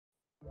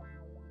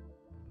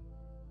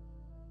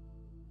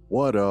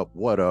What up?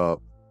 What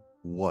up?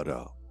 What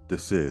up?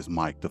 This is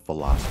Mike the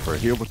Philosopher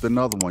here with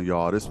another one,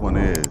 y'all. This one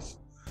is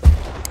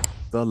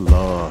the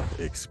love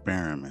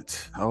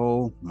experiment.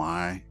 Oh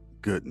my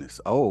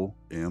goodness.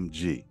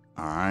 OMG.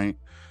 All right.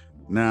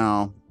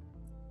 Now,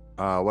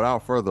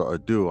 without further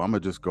ado, I'm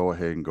going to just go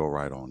ahead and go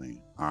right on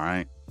in. All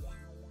right.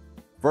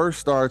 First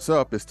starts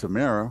up is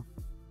Tamara.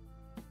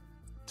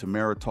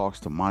 Tamara talks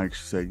to Mike.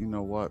 She said, "You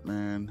know what,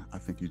 man? I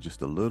think you're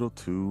just a little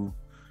too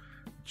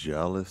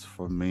jealous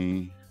for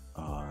me,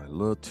 a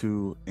little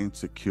too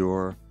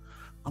insecure.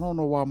 I don't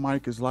know why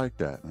Mike is like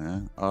that,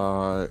 man.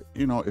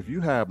 If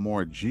you have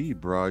more G,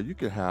 bro, you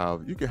could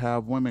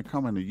have women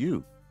coming to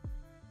you.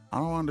 I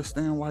don't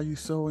understand why you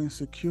so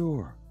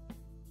insecure.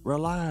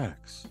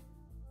 Relax."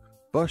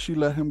 But she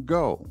let him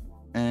go.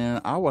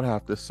 And I would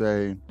have to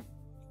say,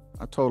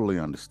 I totally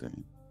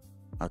understand.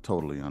 I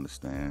totally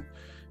understand.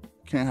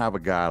 Can't have a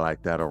guy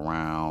like that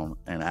around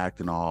and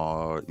acting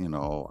all,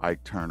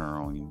 Ike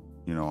Turner on you.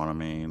 You know what I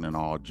mean? And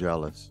all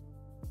jealous.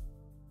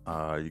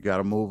 You got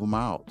to move them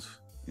out,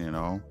 you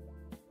know?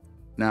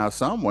 Now,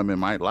 some women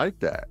might like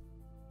that,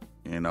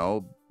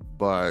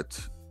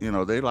 but,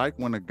 they like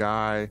when a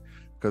guy,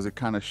 because it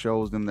kind of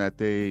shows them that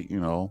they,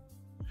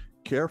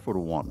 care for the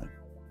woman.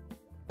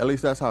 At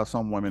least that's how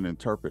some women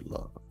interpret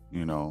love,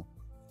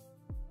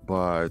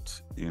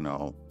 But,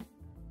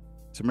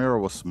 Tamara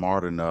was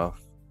smart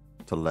enough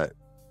to let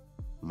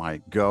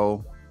Mike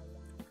go.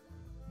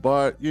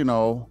 But,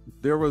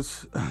 there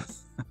was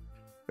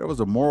there was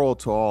a moral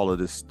to all of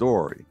this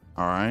story,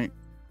 all right?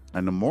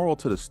 And the moral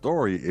to the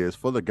story is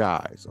for the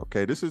guys,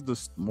 okay? This is the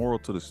moral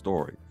to the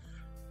story.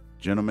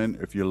 Gentlemen,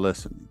 if you're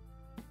listening,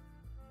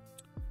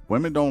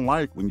 women don't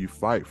like when you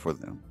fight for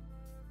them,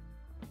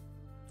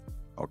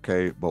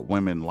 okay? But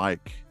women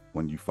like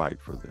when you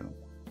fight for them.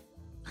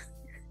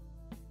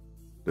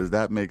 Does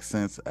that make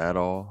sense at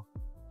all?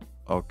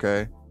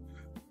 Okay?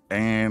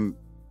 And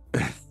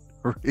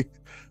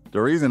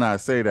the reason I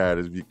say that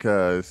is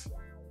because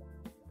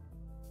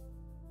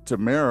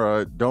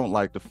Tamara don't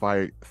like the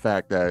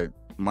fact that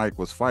Mike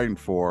was fighting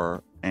for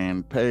her,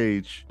 and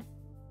Paige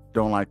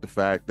don't like the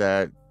fact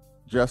that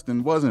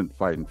Justin wasn't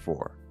fighting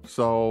for her.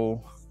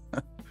 So,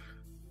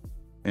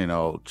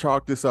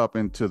 chalk this up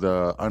into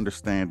the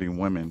understanding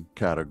women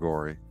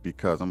category,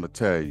 because I'm gonna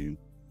tell you,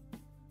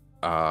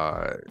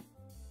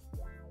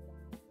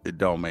 it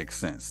don't make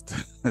sense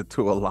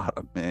to a lot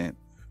of men.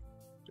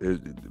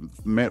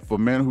 For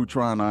men who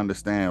trying to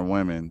understand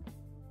women,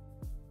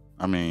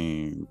 I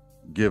mean,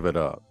 give it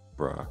up,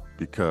 bruh,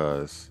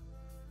 because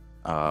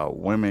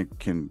women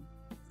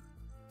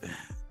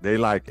they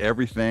like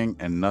everything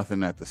and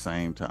nothing at the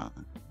same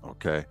time.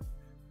 Okay,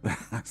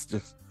 that's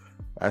just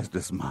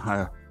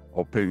my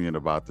opinion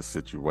about the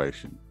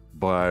situation.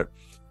 But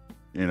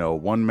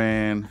one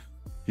man,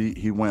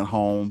 he went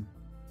home.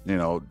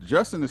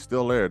 Justin is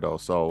still there though,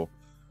 so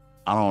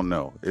I don't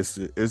know. It's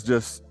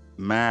just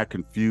mad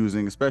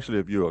confusing, especially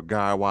if you're a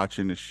guy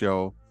watching the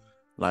show.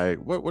 Like,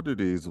 what do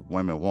these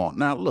women want?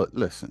 Now,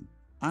 listen,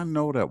 I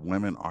know that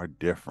women are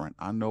different.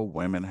 I know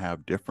women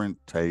have different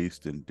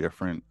tastes and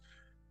different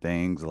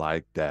things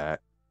like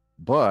that.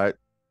 But,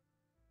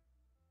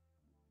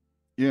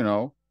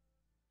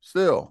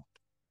 still,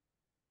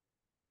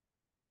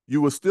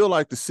 you would still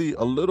like to see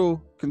a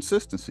little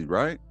consistency,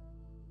 right?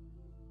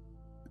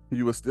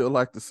 You would still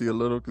like to see a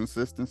little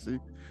consistency.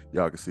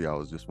 Y'all can see I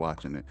was just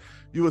watching it.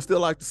 You would still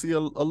like to see a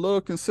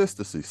little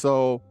consistency.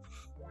 So,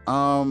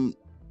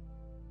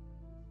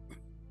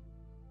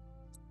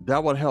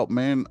 that would help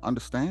men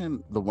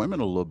understand the women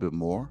a little bit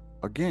more.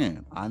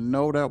 Again, I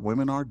know that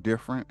women are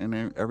different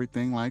and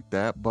everything like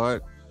that,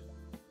 but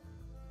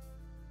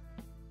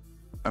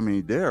I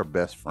mean, they're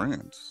best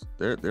friends.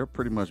 They're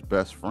pretty much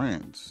best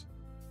friends.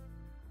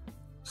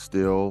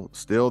 Still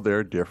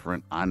they're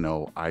different. I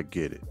know, I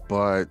get it.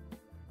 But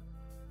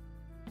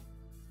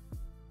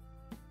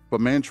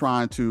men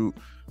trying to,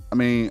 I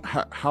mean,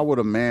 how would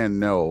a man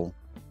know?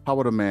 How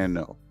would a man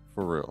know,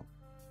 for real?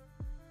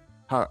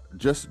 How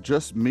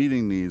just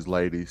meeting these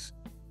ladies,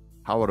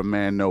 how would a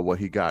man know what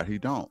he got? He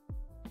don't.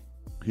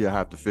 He'll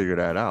have to figure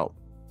that out.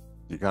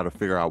 You got to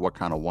figure out what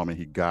kind of woman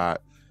he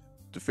got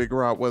to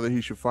figure out whether he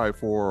should fight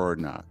for her or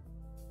not.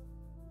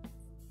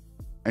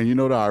 And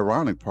the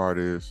ironic part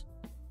is,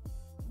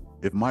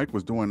 if Mike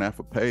was doing that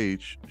for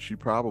Paige, she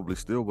probably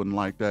still wouldn't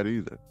like that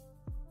either.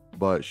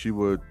 But she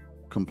would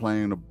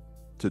complain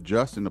to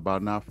Justin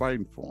about not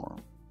fighting for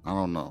him. I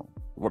don't know.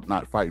 What,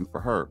 not fighting for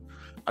her.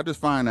 I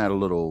just find that a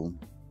little,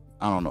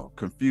 I don't know,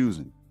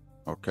 confusing.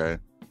 Okay.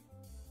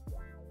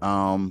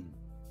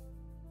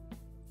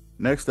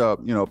 Next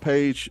up,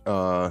 Paige,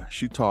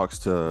 she talks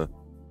to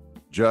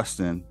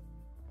Justin,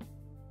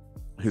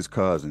 his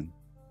cousin,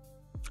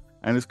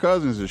 and his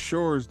cousin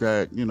assures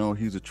that,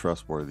 he's a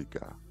trustworthy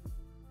guy.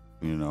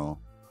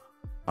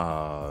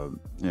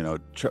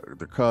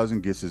 The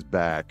cousin gets his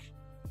back,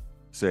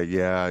 said,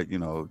 yeah,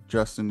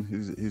 Justin,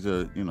 he's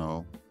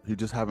he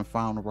just haven't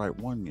found the right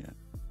one yet,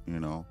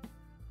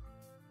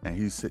 and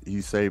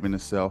he's saving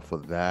himself for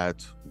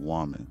that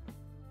woman,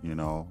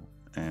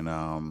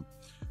 and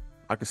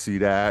I could see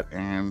that.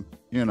 And,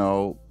 you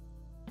know,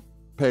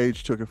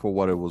 Paige took it for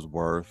what it was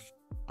worth.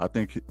 I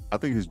think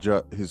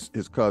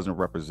his cousin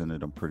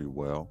represented him pretty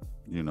well,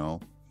 you know.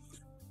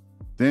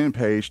 Then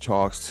Paige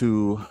talks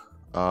to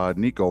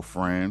Nico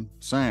friend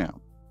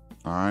Sam.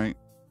 All right.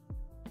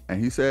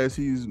 And he says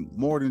he's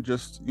more than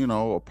just, you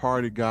know, a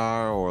party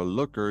guy or a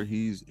looker.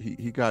 He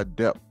got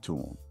depth to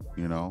him,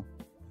 you know.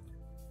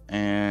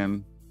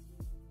 And,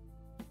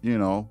 you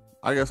know,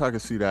 I guess I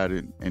could see that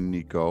in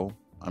Nico.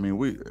 I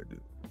mean,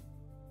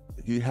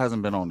 he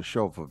hasn't been on the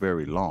show for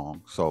very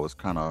long, so it's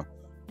kind of,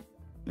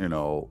 you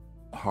know,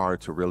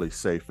 hard to really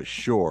say for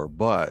sure,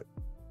 but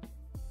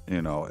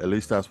you know, at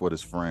least that's what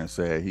his friend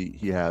said.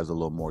 He has a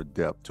little more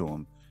depth to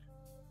him.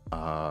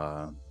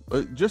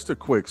 Just a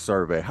quick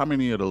survey: how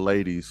many of the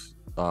ladies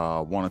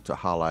wanted to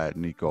holla at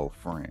Nico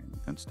friend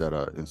instead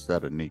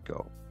of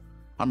Nico?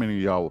 How many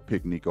of y'all would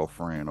pick Nico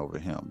friend over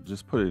him?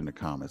 Just put it in the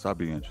comments. I'd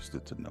be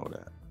interested to know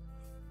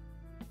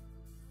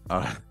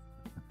that.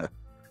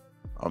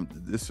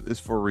 This is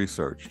for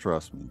research,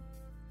 trust me.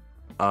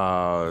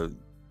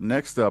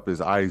 Next up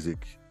is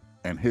Isaac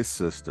and his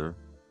sister,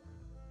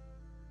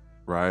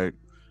 right?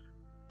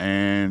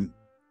 And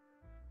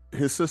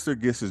his sister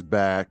gets his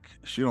back.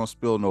 She don't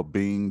spill no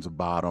beans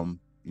about him,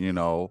 you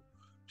know.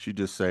 She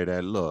just say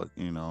that, look,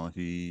 you know,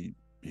 he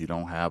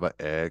don't have an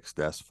ex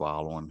that's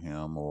following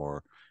him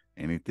or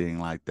anything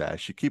like that.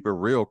 She keep it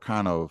real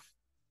kind of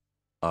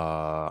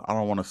I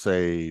don't want to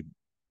say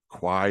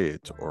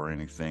quiet or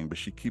anything, but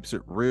she keeps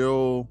it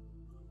real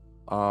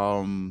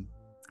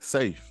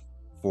safe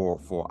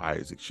for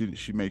Isaac.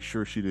 She makes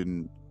sure she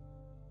didn't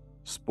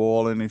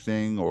spoil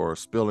anything or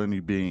spill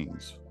any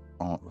beans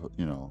on,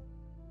 you know,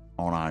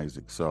 on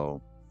Isaac.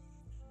 So,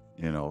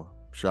 you know,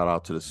 shout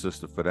out to the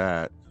sister for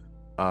that.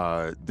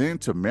 Then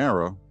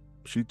Tamara,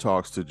 she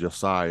talks to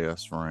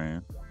Josiah's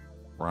friend,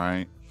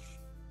 right?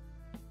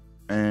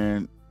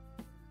 And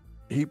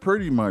he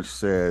pretty much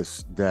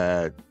says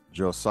that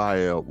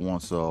Josiah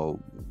wants a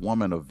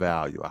woman of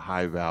value, a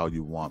high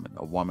value woman,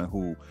 a woman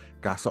who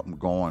got something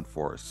going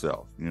for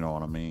herself. You know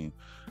what I mean?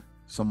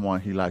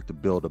 Someone he liked to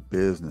build a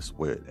business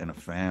with and a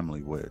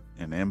family with,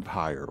 an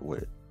empire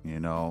with, you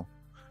know?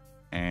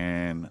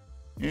 And,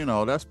 you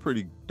know, that's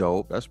pretty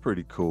dope. That's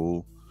pretty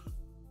cool.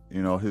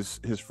 You know, his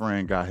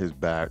friend got his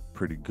back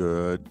pretty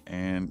good.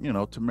 And, you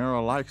know,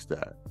 Tamara likes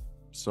that.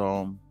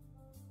 So,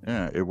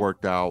 yeah, it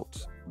worked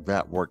out.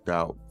 That worked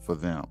out for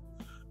them.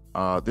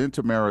 Then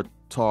Tamara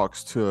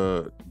talks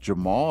to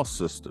Jamal's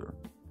sister.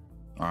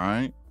 All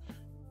right.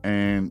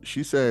 And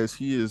she says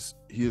he is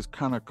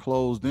kind of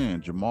closed in.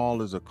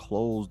 Jamal is a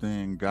closed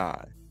in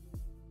guy.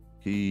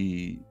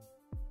 It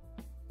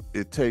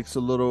takes a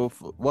little,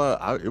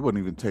 it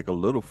wouldn't even take a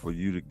little for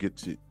you to get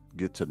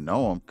to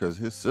know him, because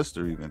his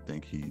sister even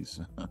think he's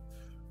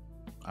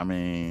I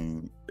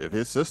mean, if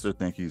his sister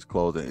think he's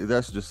closed in,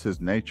 that's just his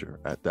nature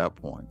at that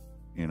point.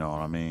 You know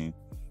what I mean?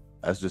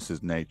 That's just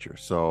his nature.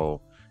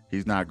 So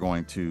he's not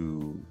going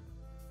to,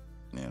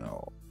 you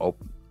know,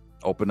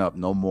 open up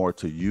no more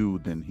to you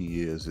than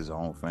he is his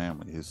own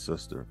family, his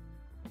sister.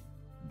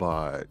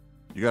 But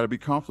you got to be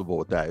comfortable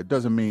with that. It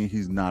doesn't mean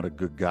he's not a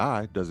good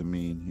guy. It doesn't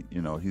mean,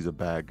 you know, he's a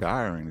bad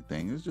guy or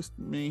anything. It's just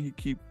mean he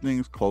keep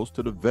things close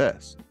to the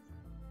vest.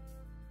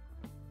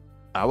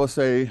 I would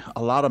say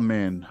a lot of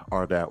men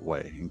are that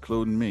way,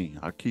 including me.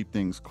 I keep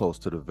things close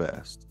to the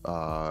vest.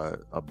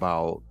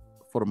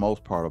 For the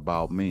most part,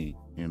 about me,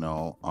 you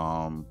know,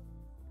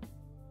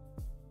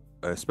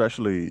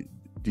 especially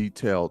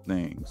detailed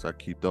things. I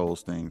keep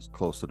those things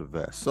close to the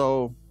vest.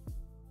 So,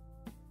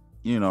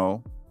 you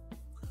know,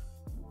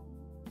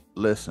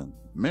 listen,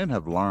 men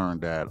have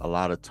learned that a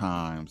lot of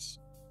times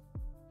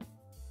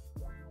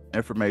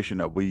information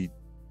that we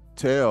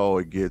tell,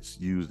 it gets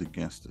used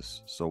against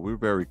us. So we're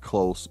very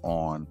close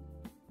on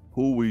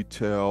who we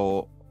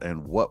tell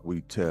and what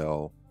we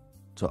tell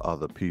to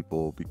other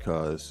people,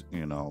 because,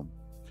 you know,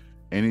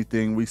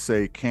 anything we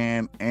say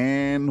can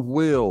and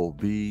will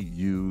be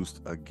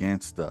used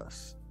against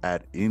us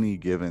at any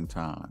given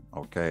time,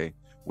 okay,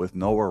 with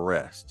no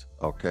arrest,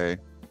 okay?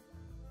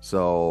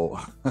 So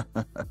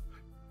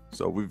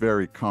so we're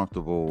very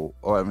comfortable,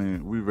 or I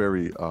mean, we're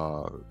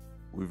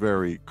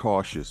very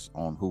cautious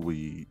on who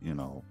we, you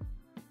know,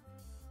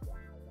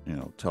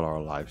 tell our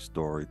life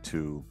story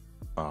to.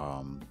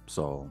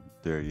 So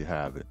there you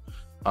have it.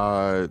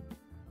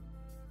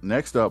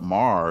 Next up,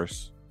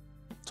 Mars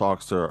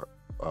talks to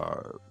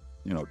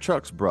you know,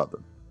 Chuck's brother.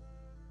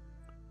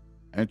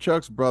 And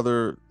Chuck's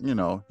brother, you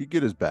know, he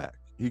get his back.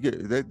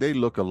 They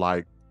look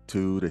alike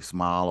too. They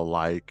smile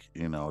alike.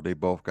 You know, they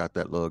both got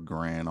that little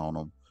grin on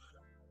them.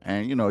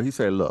 And, you know, he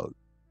said, look,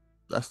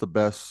 that's the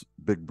best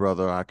big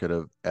brother I could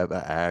have ever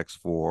asked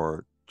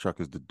for. Chuck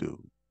is the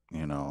dude.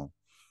 You know,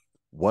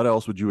 what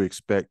else would you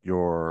expect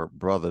your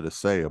brother to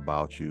say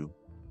about you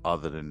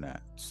other than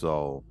that?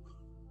 So,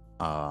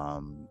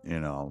 you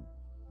know,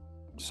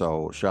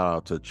 so shout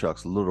out to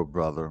Chuck's little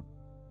brother.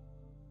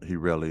 He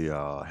really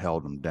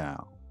held him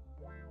down.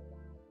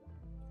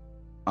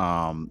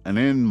 And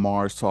then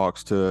Mars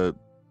talks to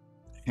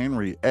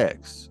Henry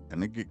X,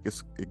 and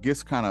it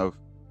gets kind of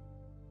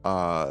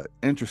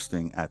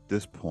interesting at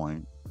this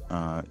point,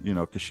 you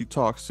know, because she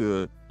talks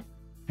to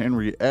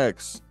Henry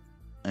X,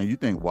 and you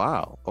think,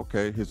 wow,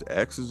 okay, his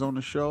ex is on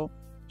the show.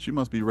 She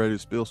must be ready to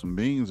spill some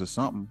beans or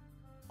something.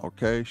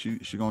 Okay, she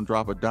gonna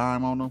drop a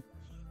dime on him.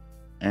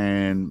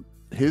 And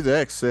his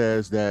ex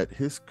says that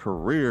his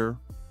career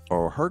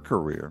or her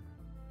career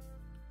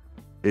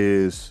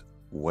is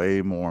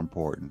way more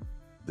important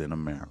than a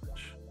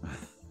marriage.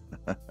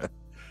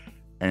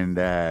 And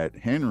that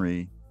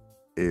Henry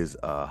is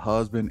a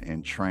husband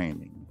in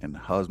training and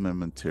husband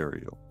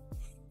material.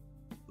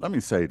 Let me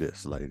say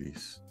this,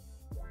 ladies.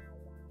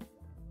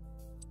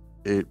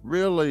 It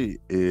really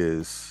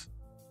is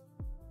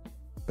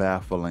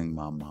baffling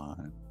my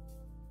mind.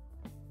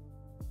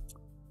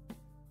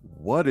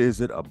 What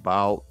is it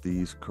about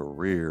these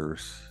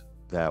careers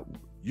that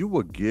you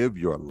would give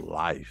your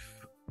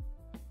life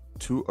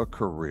to a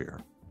career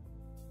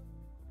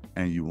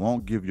and you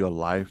won't give your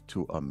life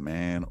to a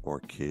man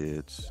or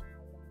kids?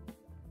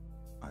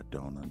 I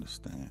don't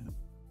understand.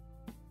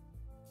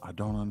 I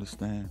don't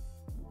understand.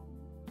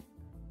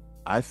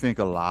 I think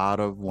a lot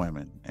of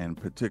women, and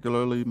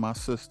particularly my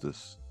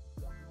sisters,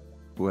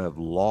 who have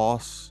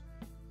lost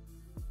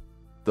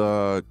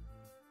the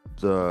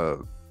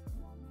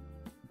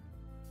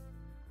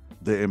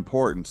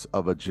importance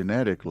of a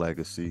genetic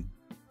legacy,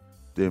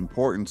 the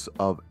importance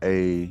of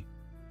a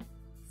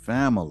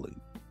family.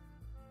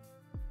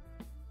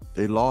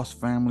 They lost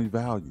family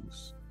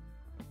values.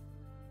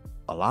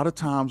 A lot of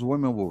times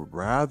women will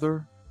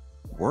rather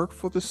work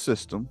for the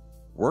system,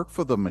 work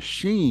for the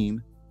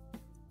machine,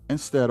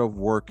 instead of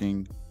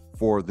working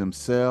for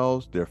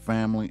themselves, their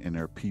family, and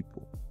their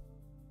people.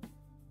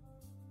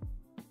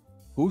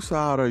 Whose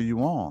side are you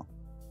on?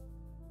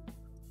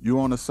 You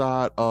on the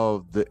side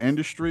of the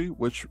industry,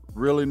 which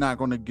really not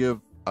going to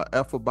give a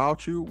F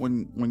about you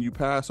when you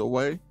pass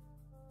away?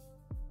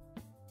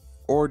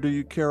 Or do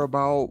you care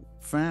about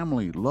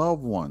family,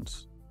 loved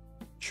ones,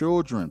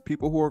 children,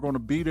 people who are going to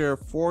be there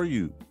for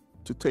you,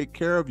 to take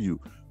care of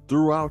you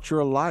throughout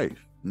your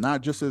life,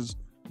 not just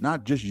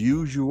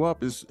use you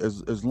up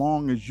as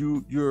long as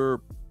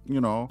you're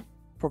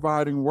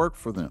providing work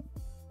for them?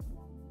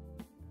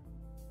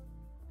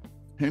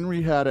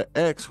 Henry had an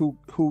ex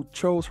who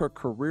chose her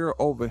career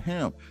over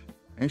him,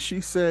 and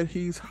she said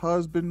he's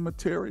husband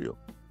material.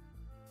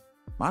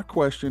 My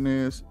question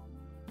is,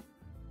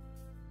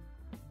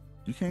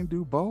 you can't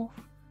do both?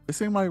 It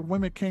seems like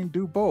women can't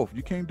do both.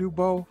 You can't do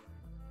both?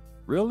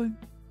 Really?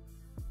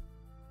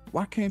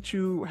 Why can't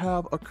you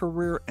have a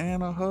career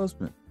and a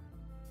husband?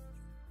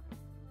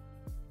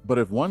 But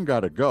if one got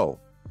to go,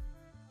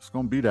 it's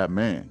going to be that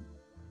man.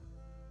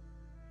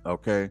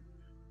 Okay?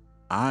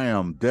 I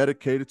am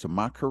dedicated to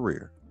my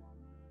career.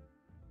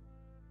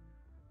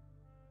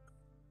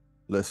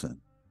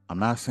 Listen, I'm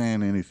not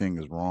saying anything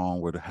is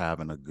wrong with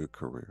having a good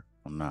career.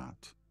 I'm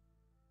not.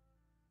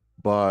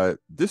 But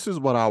this is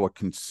what I would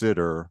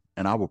consider,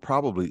 and I will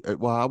probably,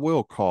 well, I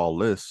will call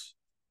this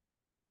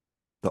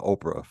the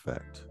Oprah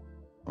effect.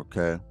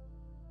 Okay?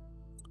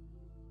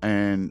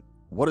 And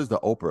what is the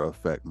Oprah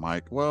effect,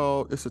 Mike?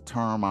 Well, it's a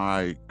term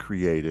I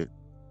created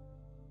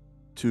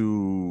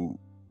to,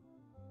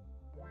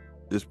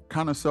 it's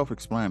kind of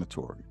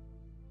self-explanatory.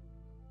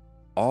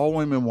 All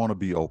women want to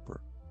be Oprah,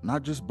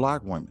 not just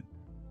Black women.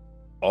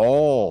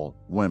 All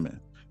women.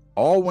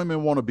 All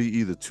women want to be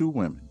either two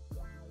women,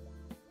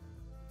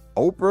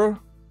 Oprah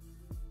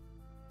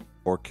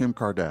or Kim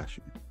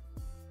Kardashian.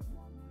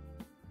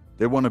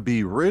 They want to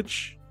be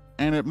rich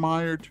and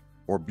admired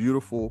or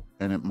beautiful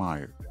and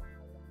admired.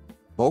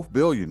 Both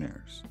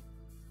billionaires.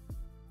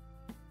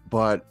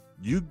 But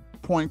you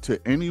point to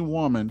any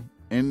woman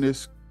in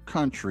this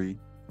country,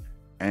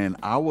 and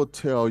I will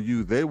tell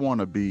you they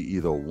want to be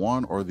either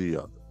one or the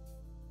other.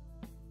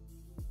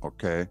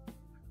 Okay?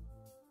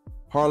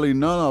 Hardly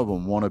none of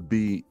them want to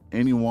be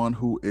anyone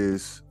who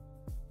is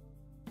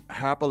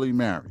happily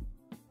married.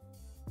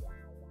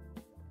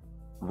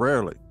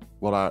 Rarely.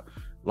 Well,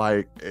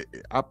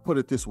 I put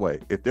it this way.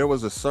 If there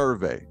was a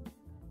survey,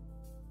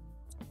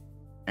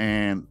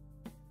 and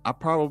I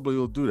probably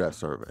will do that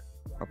survey.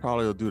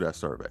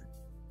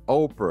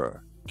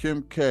 Oprah,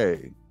 Kim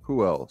K,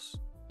 who else?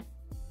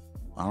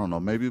 I don't know,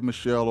 maybe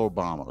Michelle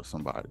Obama or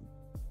somebody.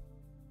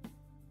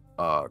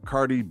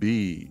 Cardi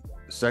B,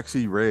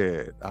 Sexy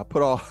Red. I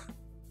put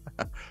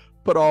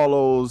all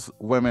those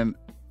women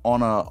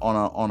on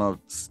a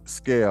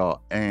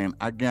scale, and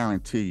I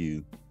guarantee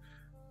you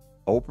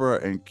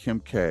Oprah and Kim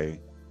K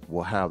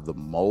will have the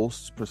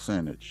most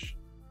percentage.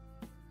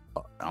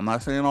 I'm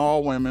not saying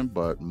all women,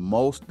 but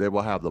they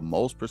will have the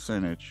most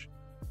percentage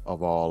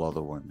of all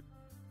other women.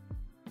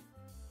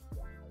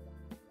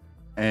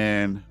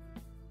 And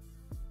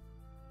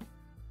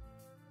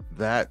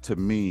that to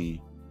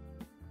me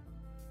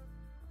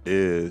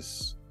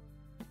is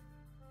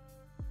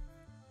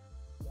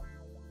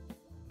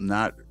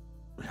not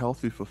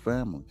healthy for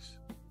families.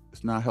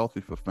 It's not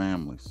healthy for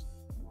families.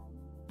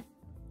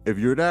 If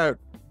you're that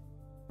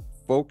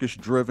focus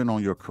driven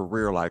on your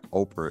career like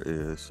Oprah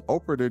is,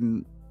 Oprah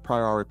didn't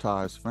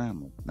prioritize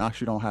family. Now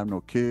she don't have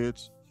no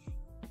kids.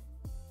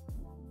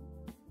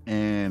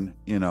 And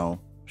you know,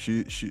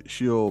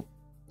 she'll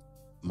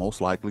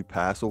most likely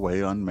pass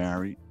away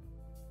unmarried.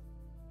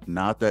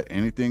 Not that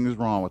anything is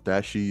wrong with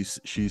that. She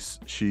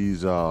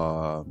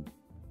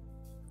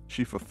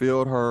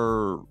fulfilled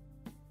her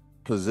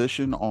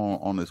position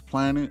on this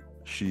planet.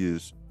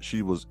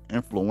 She was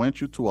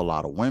influential to a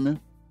lot of women,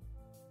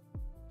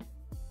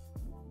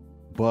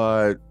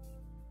 but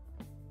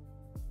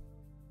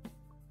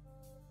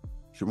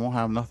she won't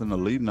have nothing to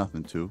leave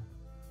nothing to.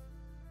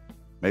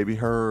 Maybe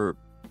I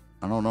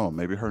don't know,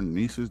 maybe her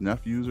nieces,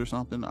 nephews or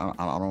something.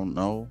 I don't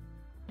know.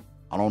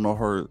 I don't know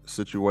her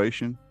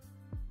situation.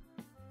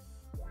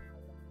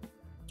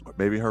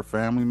 Maybe her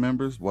family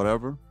members,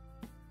 whatever.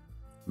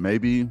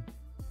 Maybe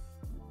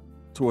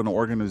to an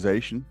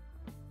organization.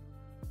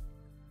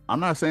 I'm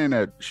not saying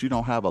that she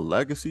don't have a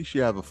legacy. She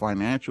have a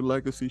financial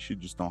legacy. She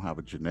just don't have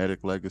a genetic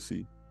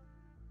legacy.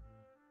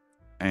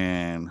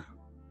 And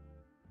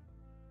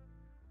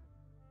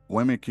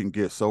women can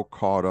get so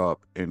caught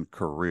up in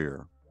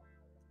career,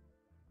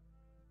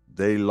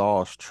 they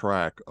lost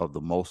track of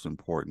the most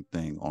important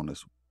thing on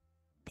this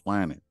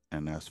planet,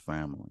 and that's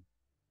family.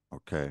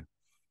 Okay.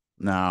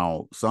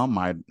 Now, some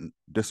might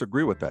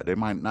disagree with that. They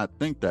might not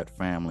think that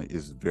family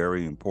is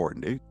very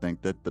important. They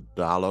think that the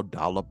dollar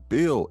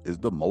bill is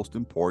the most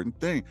important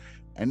thing,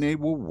 and they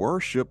will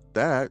worship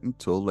that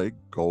until they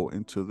go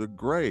into the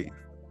grave.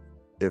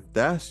 If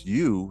that's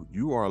you,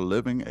 you are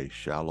living a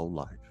shallow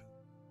life.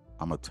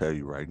 I'm going to tell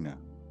you right now.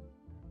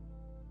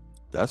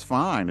 That's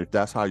fine if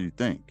that's how you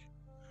think,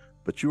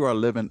 but you are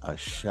living a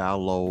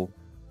shallow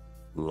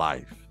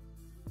life.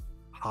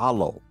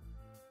 Hollow,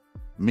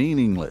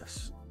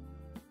 meaningless.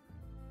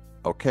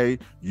 Okay,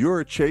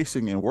 you're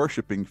chasing and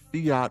worshiping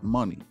fiat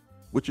money,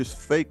 which is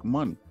fake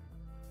money.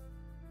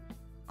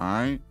 All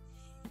right.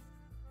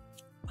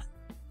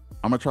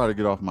 I'm gonna try to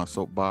get off my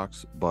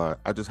soapbox, but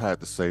I just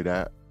had to say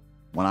that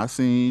when I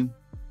seen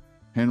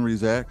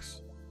Henry's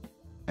ex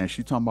and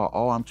she talking about,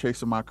 oh, I'm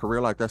chasing my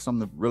career, like that's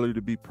something really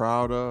to be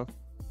proud of.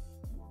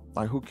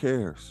 Like, who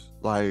cares?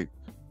 Like,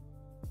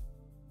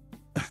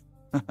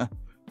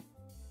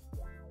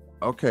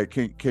 okay,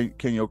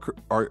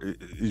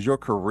 is your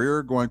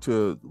career going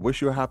to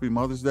wish you a happy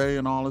Mother's Day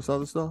and all this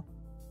other stuff?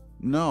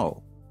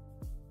 No.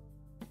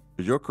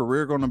 Is your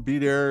career going to be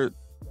there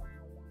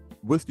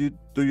with you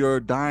through your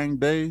dying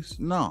days?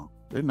 No,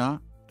 they're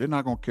not. They're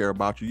not going to care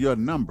about you. You're a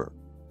number.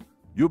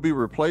 You'll be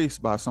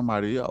replaced by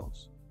somebody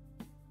else.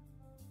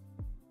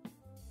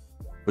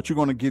 But you're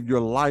going to give your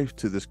life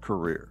to this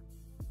career.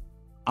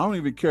 I don't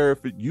even care if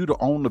you to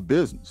own the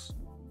business.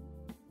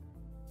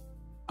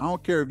 I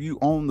don't care if you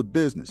own the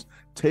business.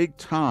 Take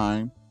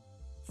time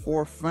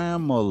for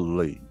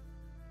family.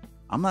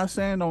 I'm not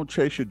saying don't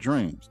chase your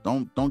dreams.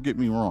 Don't get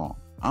me wrong.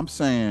 I'm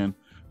saying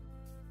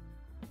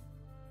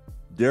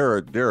there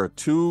are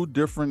two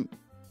different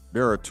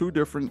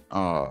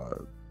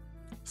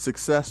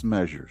success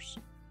measures.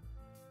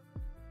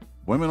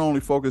 Women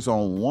only focus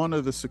on one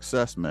of the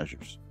success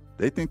measures.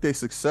 They think they're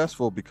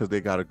successful because they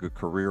got a good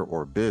career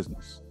or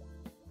business.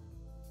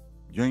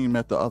 You ain't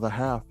met the other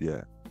half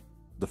yet.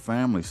 The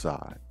family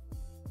side,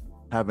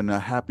 having a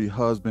happy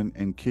husband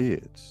and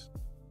kids.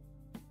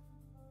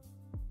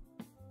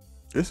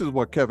 This is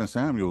what Kevin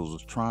Samuels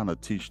was trying to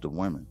teach the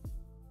women.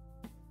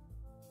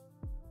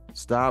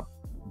 Stop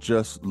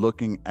just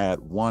looking at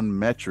one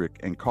metric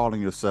and calling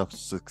yourself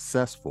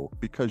successful,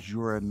 because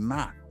you're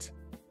not.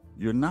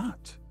 You're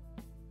not.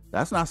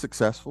 That's not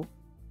successful.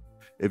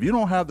 If you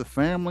don't have the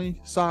family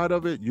side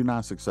of it, you're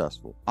not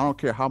successful. I don't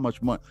care how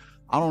much money.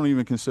 I don't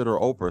even consider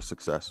Oprah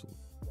successful.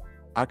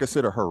 I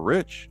consider her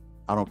rich.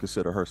 I don't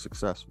consider her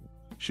successful.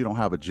 She don't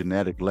have a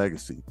genetic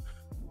legacy.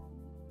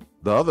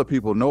 The other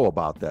people know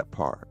about that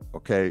part,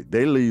 okay?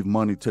 They leave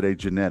money to their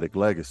genetic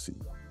legacy,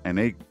 and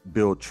they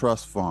build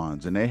trust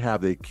funds, and they have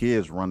their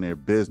kids run their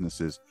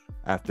businesses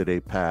after they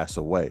pass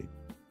away.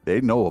 They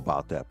know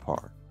about that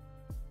part.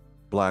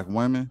 Black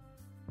women,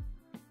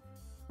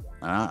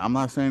 I'm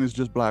not saying it's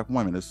just black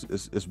women.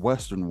 It's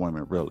Western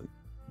women, really.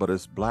 But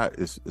it's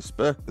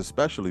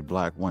especially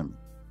black women.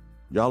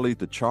 Y'all lead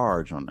the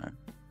charge on that.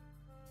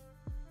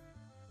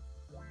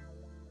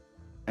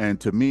 And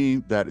to me,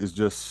 that is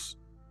just,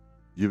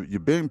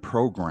 you've been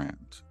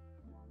programmed.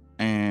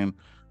 And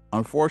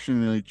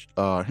unfortunately,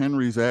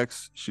 Henry's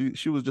ex,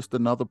 she was just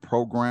another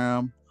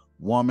program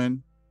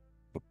woman,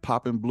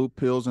 popping blue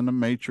pills in the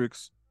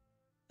Matrix,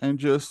 and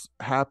just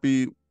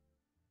happy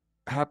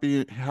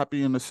in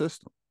the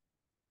system.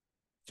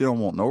 She don't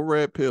want no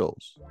red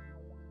pills.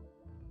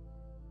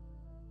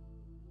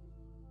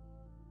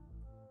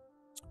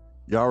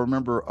 Y'all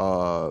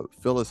remember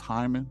Phyllis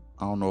Hyman?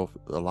 I don't know if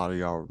a lot of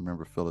y'all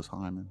remember Phyllis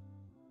Hyman.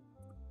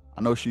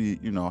 I know she,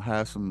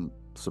 has some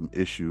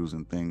issues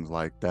and things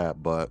like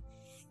that, but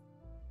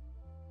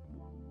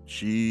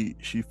she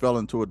fell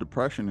into a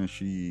depression and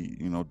she,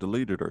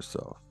 deleted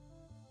herself.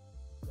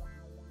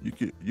 You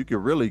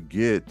could really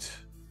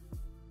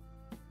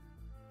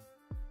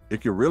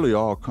it could really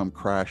all come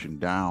crashing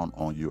down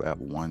on you at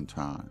one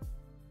time.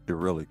 It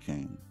really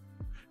can.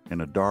 In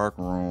a dark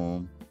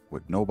room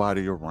with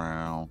nobody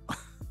around.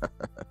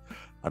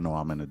 I know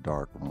I'm in a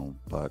dark room,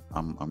 but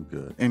I'm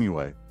good.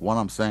 Anyway, what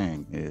I'm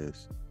saying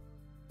is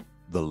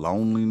the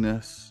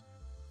loneliness,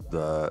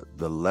 the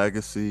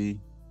legacy,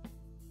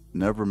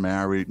 never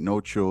married,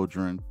 no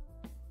children,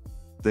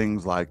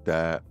 things like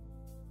that.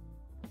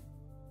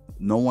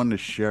 No one to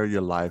share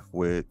your life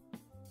with.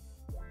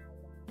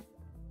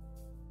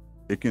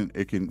 It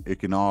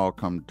can all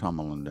come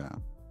tumbling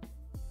down.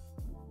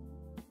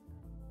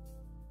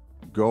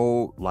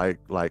 Go like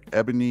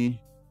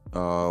Ebony,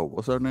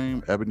 what's her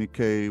name? Ebony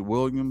K.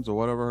 Williams or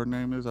whatever her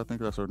name is. I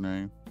think that's her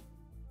name.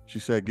 She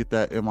said, get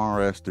that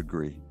MRS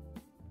degree.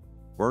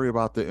 Worry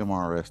about the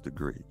MRS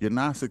degree. You're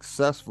not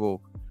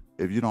successful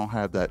if you don't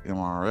have that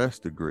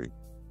MRS degree.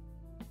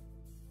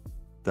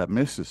 That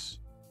misses.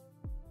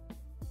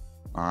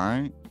 All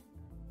right.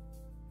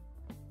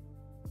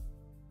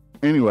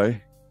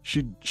 Anyway,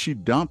 she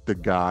dumped the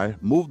guy,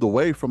 moved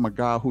away from a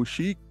guy who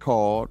she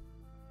called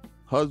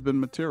husband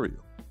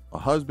material, a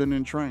husband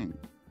in training.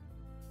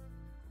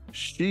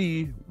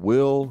 She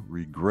will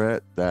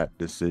regret that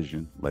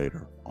decision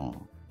later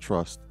on.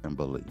 Trust and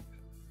believe.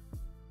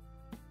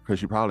 Because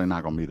she's probably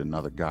not going to meet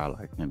another guy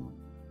like Henry.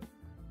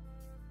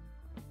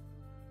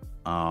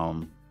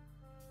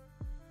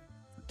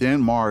 Then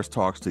Mars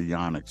talks to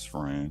Yannick's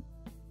friend.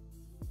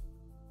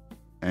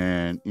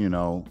 And, you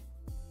know,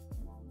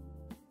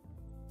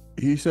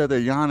 he said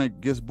that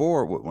Yannick gets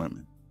bored with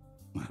women.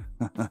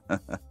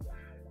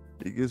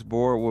 He gets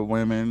bored with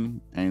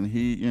women, and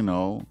he, you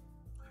know,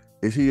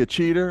 is he a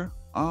cheater?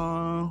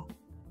 Well,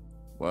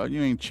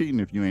 you ain't cheating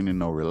if you ain't in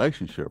no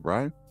relationship,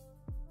 right?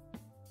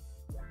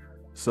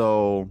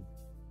 So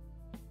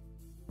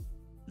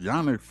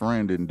Yannick's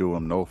friend didn't do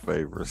him no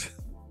favors.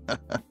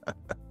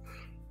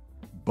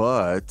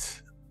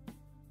 But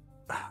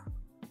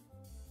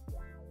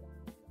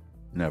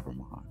never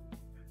mind.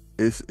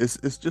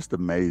 It's just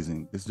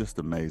amazing. It's just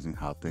amazing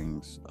how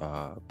things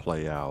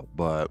play out.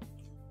 But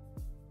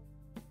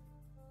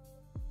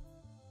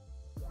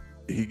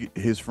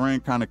his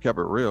friend kind of kept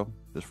it real.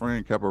 His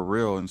friend kept it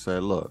real and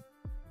said, look,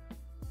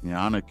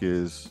 Yannick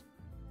is,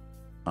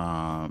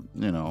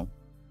 you know,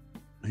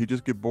 he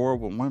just get bored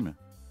with women.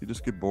 He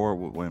just get bored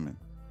with women.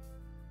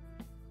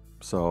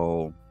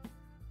 So,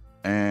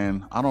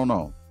 and I don't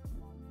know.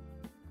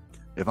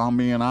 If I'm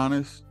being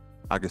honest,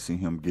 I could see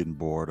him getting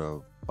bored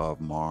of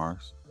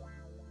Mars.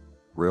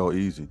 Real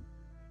easy.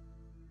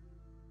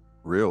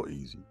 Real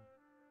easy.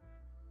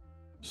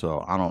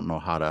 So I don't know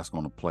how that's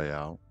going to play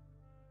out.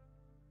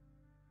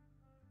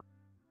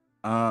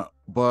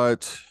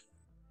 But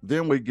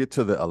then we get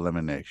to the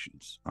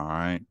eliminations. All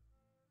right.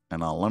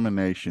 And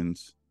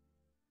eliminations,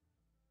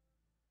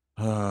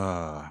 you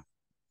know,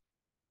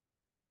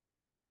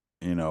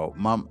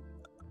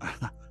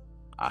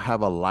 I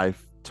have a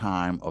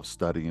lifetime of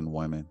studying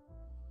women.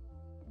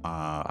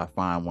 I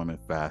find women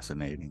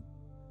fascinating.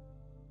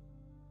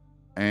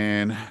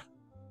 And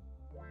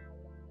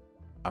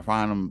I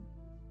find them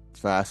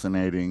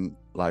fascinating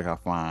like I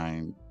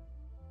find,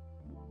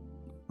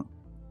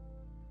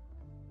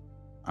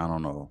 I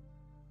don't know,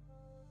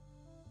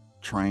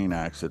 train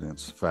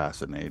accidents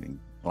fascinating.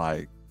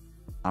 Like,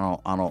 I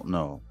don't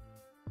know.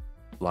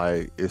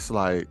 Like, it's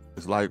like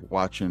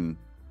watching,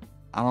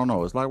 I don't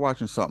know, it's like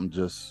watching something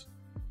just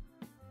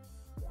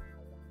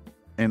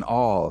in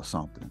awe of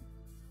something.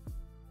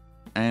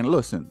 And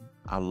listen,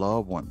 I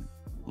love women,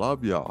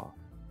 love y'all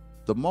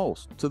the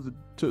most, to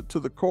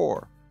the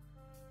core.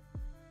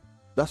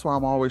 That's why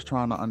I'm always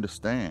trying to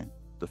understand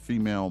the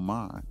female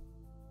mind,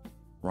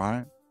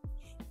 right?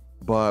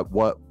 But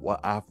what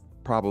I've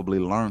probably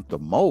learned the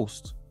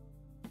most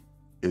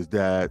is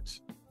that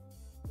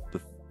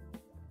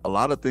a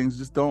lot of things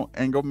just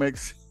ain't gonna make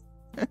sense.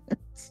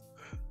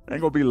 Ain't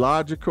gonna be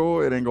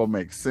logical. It ain't gonna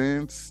make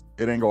sense.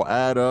 It ain't gonna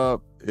add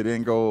up. It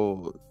ain't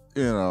gonna,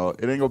 you know,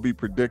 it ain't gonna be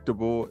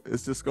predictable.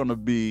 It's just gonna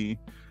be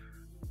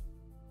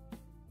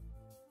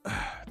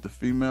the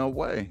female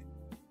way.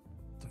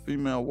 The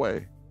female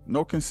way.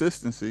 No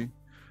consistency.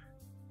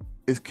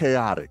 It's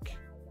chaotic.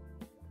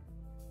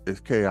 It's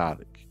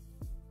chaotic.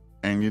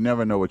 And you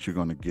never know what you're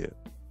gonna get.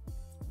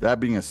 That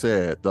being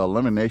said, the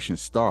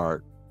eliminations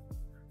start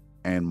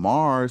and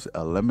Mars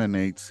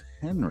eliminates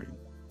Henry.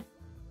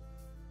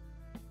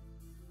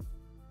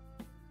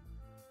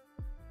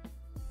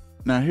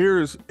 Now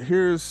here's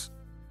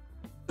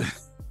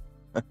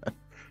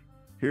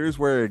here's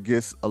where it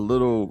gets a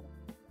little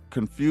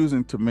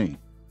confusing to me.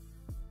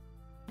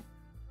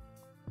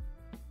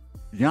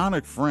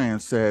 Yannick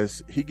friend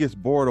says he gets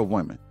bored of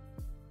women,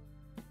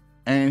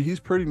 and he's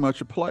pretty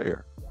much a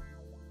player.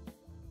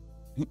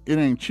 It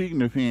ain't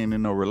cheating if he ain't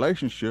in no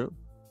relationship.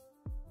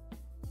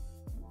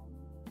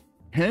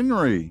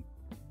 Henry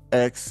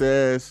X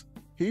says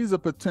he's a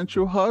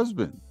potential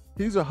husband.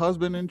 He's a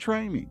husband in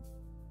training.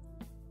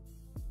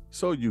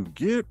 So you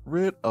get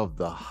rid of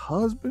the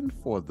husband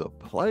for the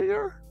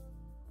player?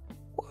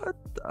 What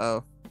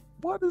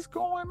is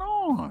going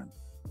on?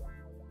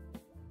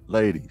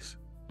 Ladies,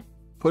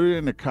 put it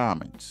in the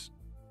comments.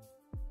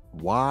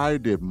 Why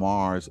did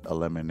Mars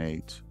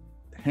eliminate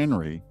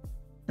Henry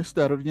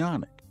instead of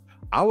Yannick?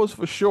 I was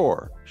for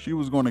sure she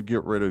was going to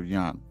get rid of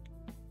Yannick,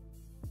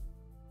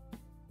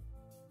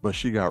 but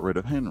she got rid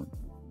of Henry.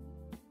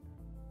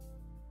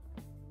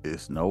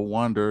 It's no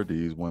wonder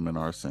these women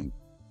are single.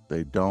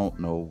 They don't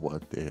know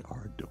what they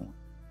are doing.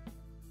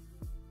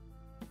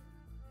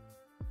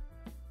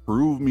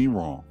 Prove me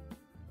wrong.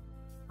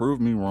 Prove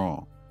me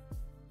wrong.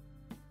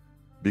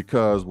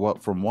 Because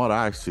from what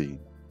I see,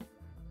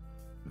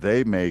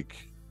 they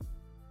make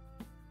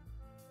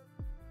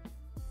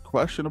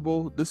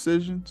questionable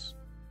decisions.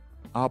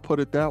 I'll put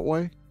it that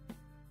way.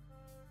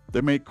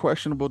 They make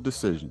questionable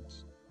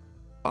decisions.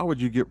 Why would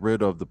you get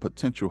rid of the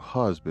potential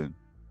husband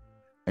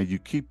and you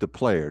keep the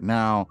player?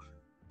 Now,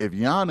 if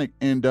Yannick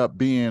end up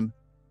being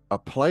a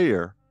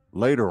player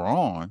later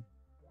on,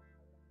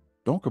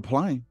 don't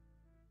complain.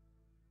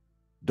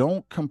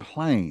 Don't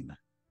complain.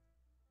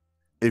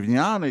 If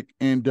Yannick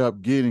end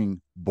up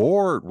getting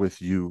bored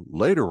with you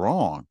later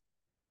on,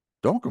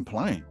 don't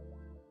complain.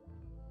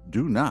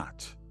 Do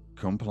not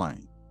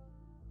complain.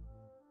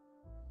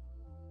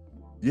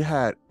 You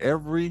had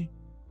every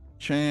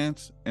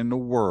chance in the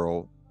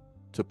world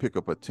to pick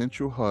a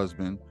potential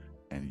husband,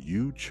 and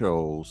you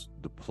chose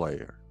the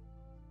player.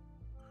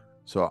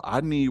 So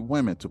I need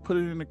women to put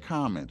it in the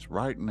comments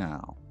right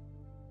now.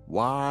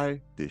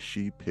 Why did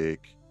she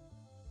pick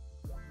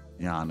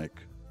Yannick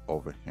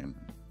over Henry?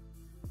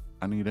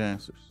 I need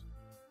answers.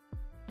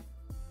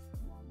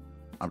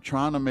 I'm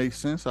trying to make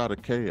sense out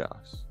of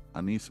chaos.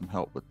 I need some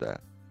help with that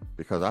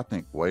because I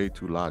think way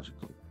too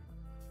logically.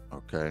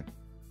 Okay.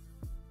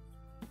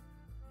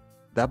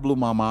 That blew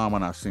my mind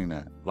when I seen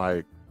that.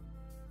 Like,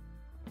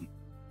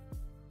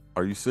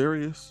 are you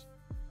serious?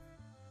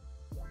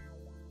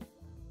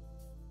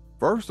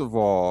 First of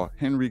all,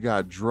 Henry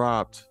got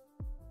dropped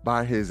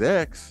by his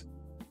ex,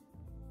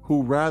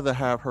 who rather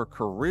have her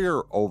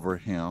career over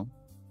him.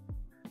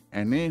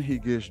 And then he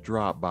gets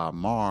dropped by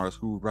Mars,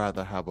 who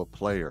rather have a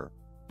player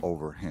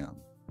over him.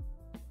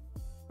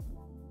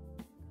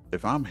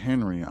 If I'm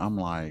Henry, I'm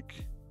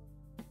like,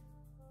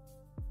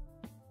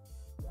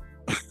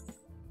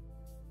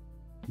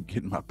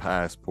 getting my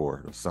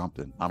passport or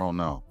something. I don't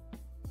know.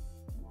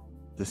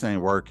 This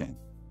ain't working.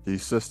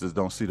 These sisters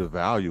don't see the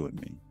value in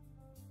me.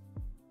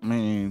 I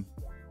mean,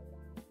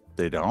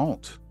 they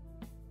don't.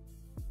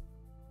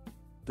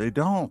 They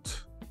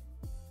don't.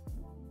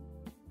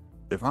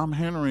 If I'm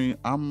Henry,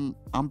 I'm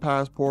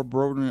passport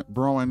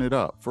broing it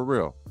up for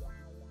real.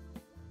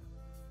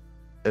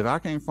 If I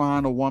can't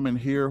find a woman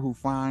here who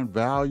find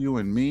value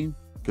in me,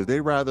 because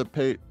they rather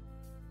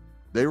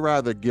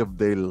give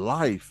their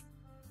life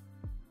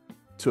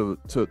to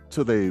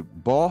their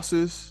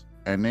bosses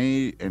and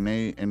they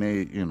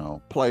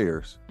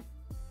players,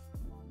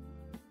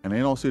 and they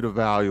don't see the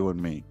value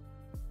in me.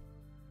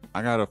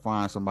 I gotta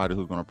find somebody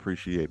who's gonna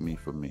appreciate me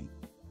for me.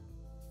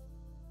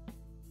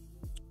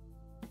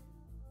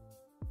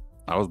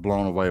 I was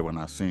blown away when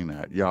I seen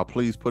that. Y'all,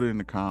 please put it in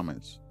the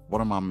comments. What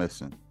am I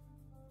missing?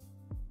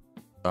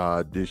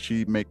 Did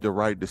she make the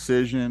right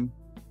decision?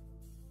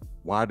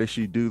 Why did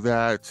she do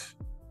that?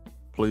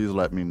 Please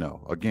let me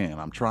know. Again,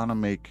 I'm trying to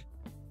make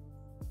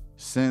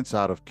sense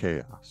out of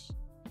chaos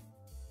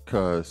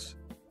because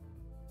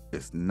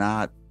it's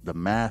not, the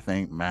math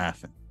ain't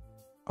mathing.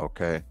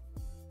 Okay.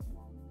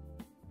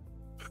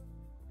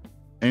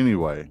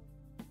 Anyway,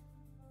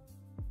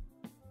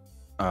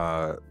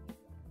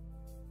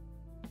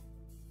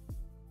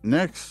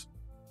 next,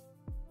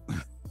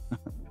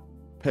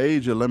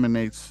 Paige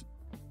eliminates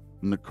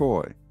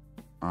Nicoy.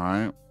 All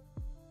right.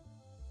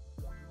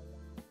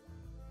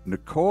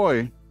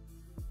 Nicoy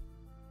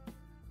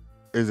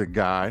is a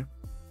guy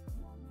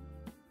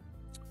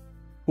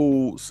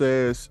who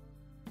says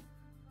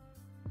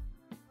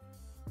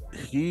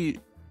he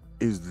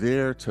is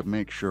there to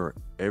make sure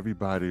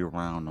everybody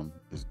around him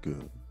is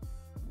good.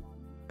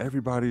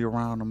 Everybody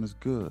around him is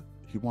good.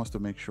 He wants to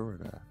make sure of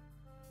that.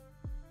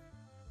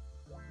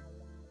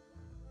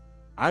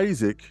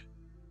 Isaac,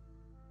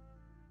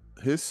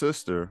 his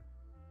sister,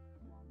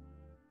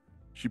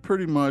 she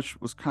pretty much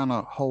was kind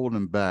of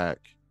holding back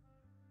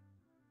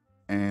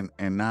and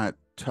not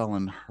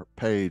telling her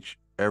Paige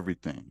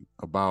everything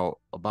about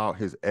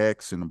his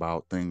ex and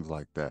about things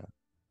like that.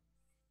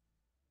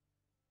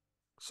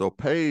 So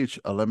Paige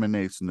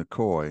eliminates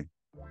Nicoy.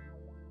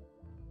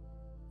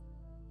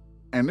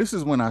 And this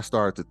is when I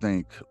started to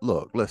think,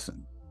 look,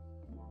 listen,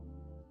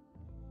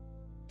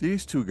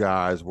 these two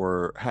guys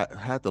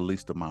had the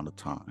least amount of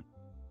time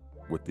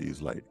with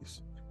these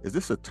ladies. Is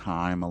this a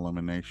time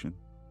elimination?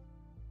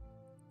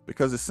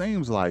 Because it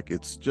seems like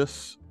it's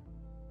just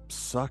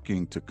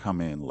sucking to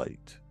come in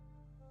late.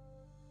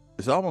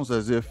 It's almost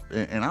as if,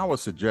 and I would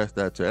suggest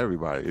that to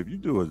everybody, if you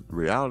do a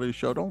reality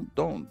show,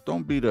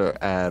 don't be the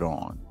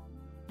add-on.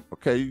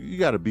 Okay, you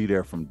got to be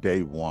there from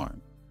day one,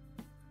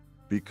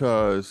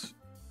 because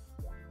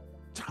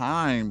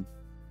time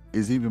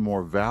is even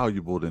more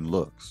valuable than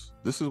looks.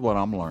 This is what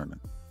I'm learning.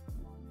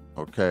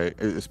 Okay,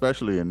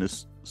 especially in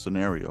this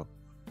scenario.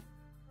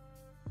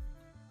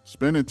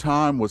 Spending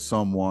time with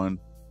someone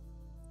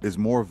is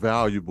more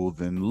valuable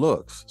than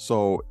looks.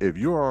 So if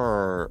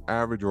you're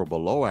average or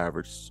below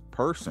average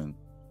person,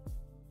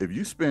 if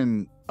you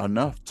spend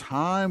enough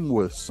time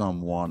with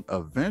someone,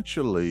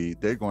 eventually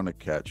they're going to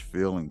catch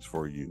feelings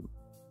for you.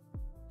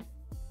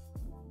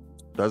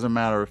 Doesn't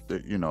matter if they,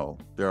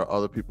 there are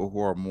other people who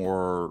are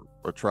more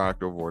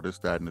attractive or this,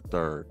 that, and the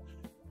third.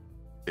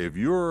 If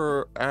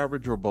you're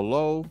average or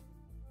below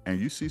and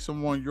you see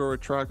someone you're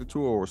attracted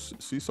to or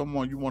see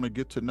someone you want to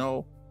get to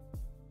know,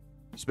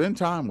 spend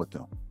time with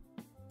them,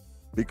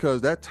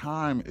 because that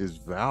time is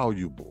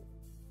valuable.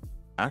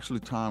 Actually,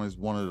 time is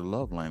one of the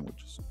love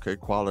languages. Okay,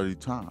 quality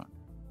time.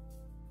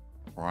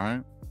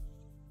 Right?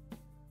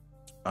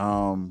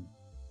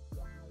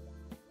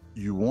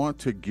 You want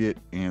to get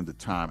in the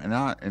time,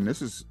 and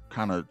this is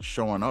kind of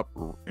showing up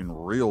in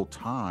real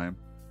time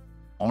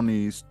on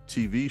these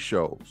TV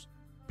shows.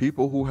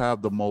 People who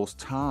have the most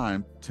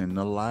time tend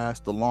to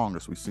last the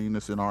longest. We've seen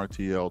this in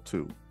RTL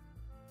too.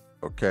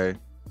 Okay,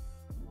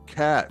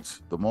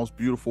 Cats, the most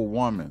beautiful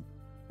woman,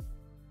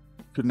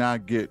 could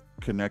not get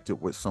connected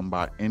with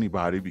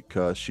anybody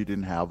because she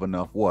didn't have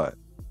enough what?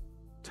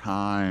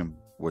 Time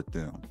with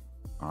them.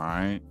 All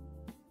right,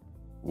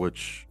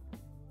 which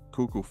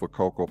cuckoo for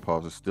Cocoa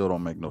Puffs, it still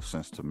don't make no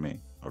sense to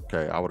me.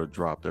 Okay, I would have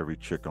dropped every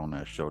chick on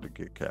that show to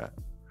get Cat,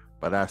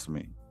 but that's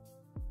me.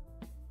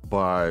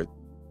 But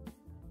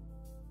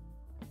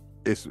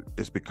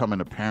it's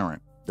becoming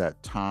apparent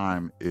that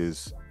time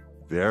is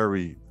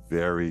very,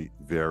 very,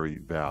 very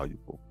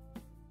valuable.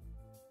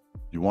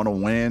 You want to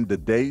win the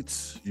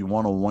dates, you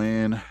want to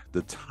win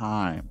the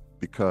time,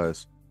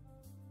 because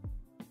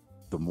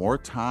the more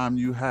time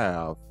you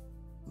have,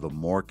 the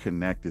more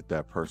connected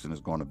that person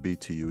is going to be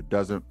to you.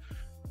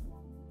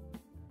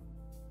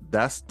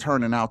 That's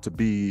turning out to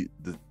be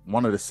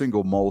one of the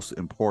single most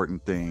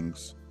important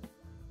things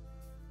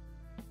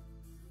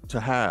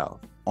to have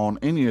on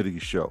any of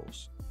these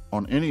shows.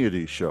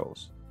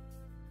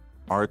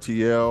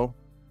 RTL,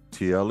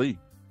 TLE,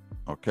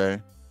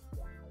 okay?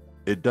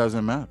 It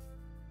doesn't matter.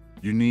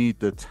 You need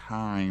the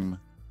time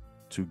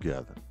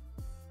together.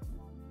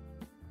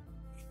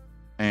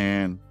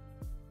 And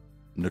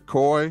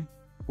Nicoy,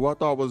 who I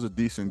thought was a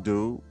decent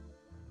dude,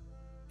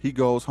 he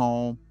goes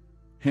home.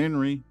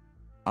 Henry,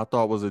 I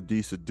thought was a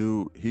decent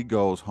dude, he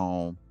goes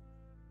home.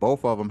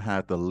 Both of them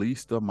had the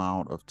least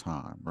amount of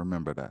time.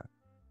 Remember that.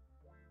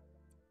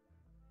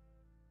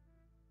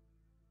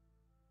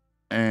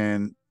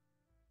 And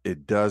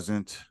it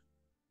doesn't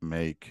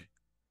make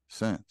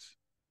sense.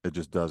 It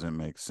just doesn't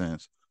make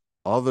sense.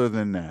 Other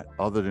than that,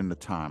 other than the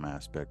time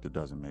aspect, it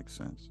doesn't make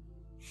sense.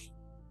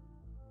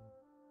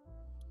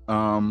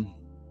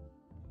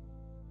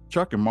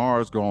 Chuck and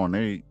Mars go on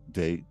a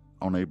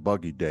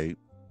buggy date.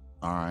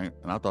 All right.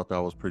 And I thought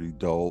that was pretty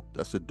dope.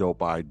 That's a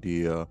dope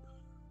idea.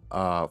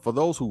 For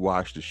those who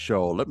watched the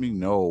show, let me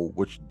know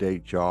which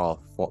date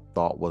y'all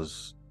thought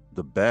was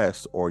the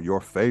best, or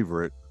your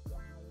favorite,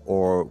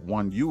 or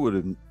one you would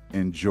have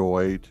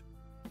enjoyed,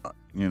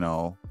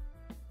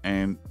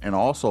 and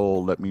also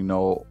let me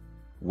know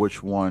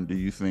which one do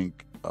you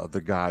think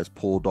the guys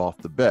pulled off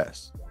the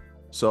best.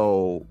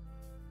 So,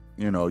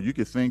 you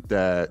could think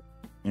that,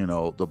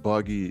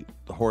 the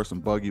horse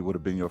and buggy would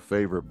have been your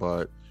favorite,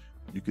 but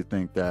you could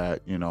think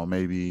that,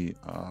 maybe,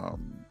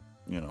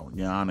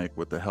 Yannick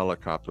with the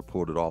helicopter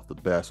pulled it off the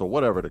best, or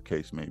whatever the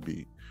case may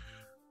be.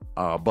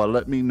 But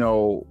let me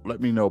know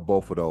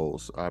both of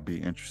those. I'd be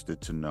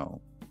interested to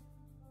know.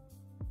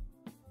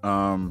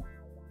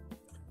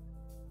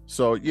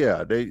 So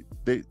yeah, they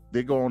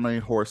go on a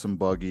horse and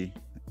buggy,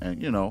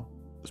 and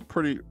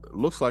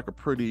looks like a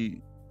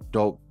pretty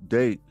dope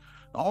date.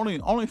 The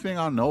only thing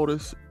I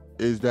noticed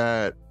is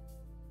that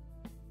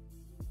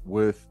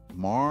with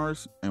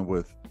Mars and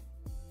with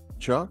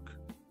Chuck,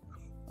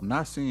 I'm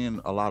not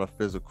seeing a lot of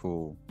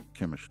physical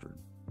chemistry.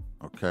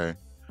 Okay,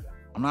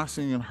 I'm not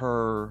seeing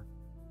her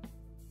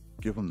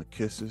give him the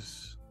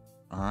kisses.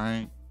 All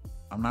right,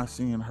 I'm not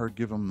seeing her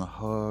give him the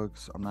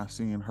hugs. I'm not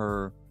seeing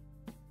her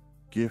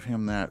give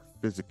him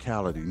that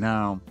physicality.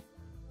 Now,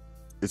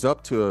 it's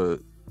up to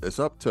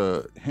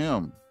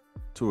him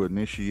to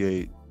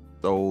initiate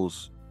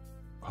those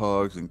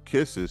hugs and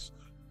kisses,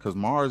 because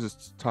Mars is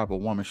the type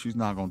of woman, she's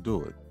not gonna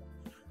do it.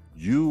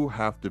 You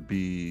have to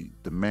be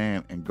the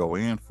man and go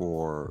in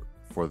for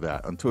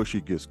that until she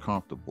gets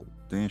comfortable.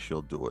 Then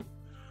she'll do it.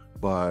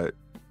 But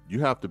you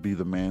have to be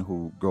the man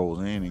who goes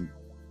in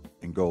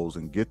and goes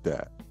and get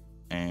that.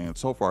 And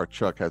so far,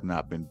 Chuck has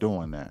not been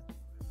doing that.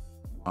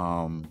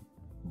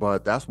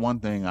 But that's one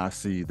thing I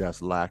see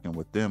that's lacking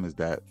with them, is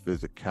that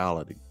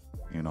physicality.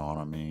 You know what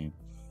I mean?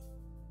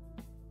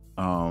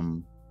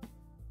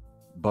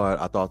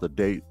 But I thought the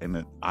date and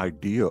the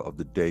idea of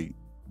the date,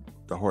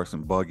 the horse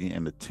and buggy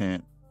and the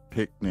tent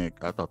picnic,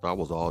 I thought that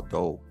was all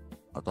dope.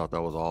 I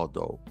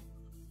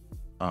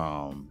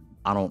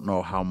don't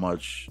know how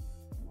much,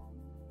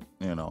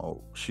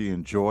 she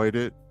enjoyed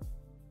it.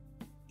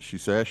 She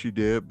said she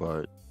did,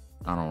 but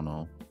I don't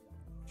know.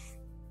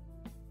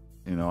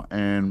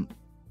 And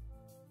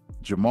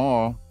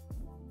Jamal,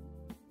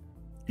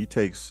 he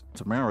takes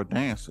Tamara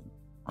dancing,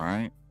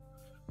 right?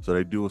 So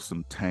they do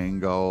some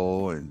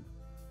tango, and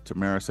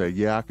Tamara said,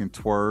 "Yeah, I can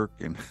twerk."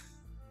 And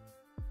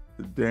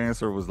the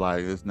dancer was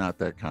like, "It's not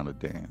that kind of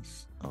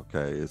dance.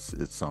 Okay, it's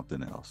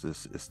something else.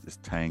 It's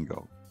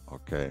tango.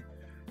 Okay."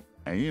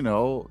 And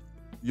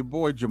your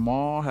boy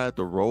Jamal had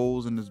the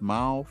rolls in his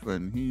mouth,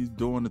 and he's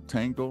doing the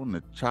tango and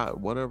the chop,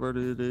 whatever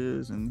it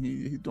is, and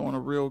he's doing a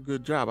real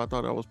good job. I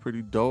thought that was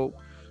pretty dope.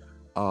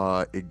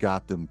 It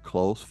got them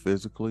close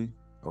physically.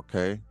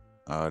 Okay,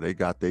 they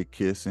got their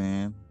kiss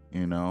in.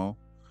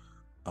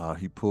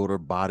 He pulled her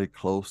body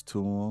close to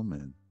him,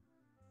 and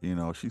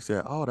she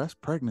said, "Oh, that's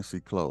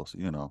pregnancy close."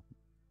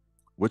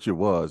 Which it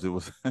was. It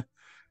was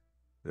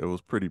it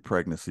was pretty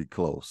pregnancy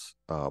close.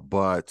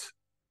 But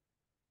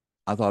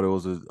I thought it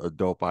was a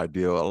dope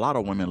idea. A lot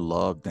of women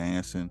love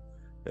dancing.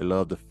 They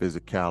love the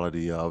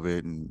physicality of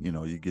it, and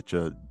you get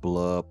your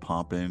blood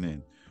pumping,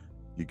 and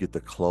you get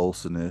the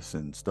closeness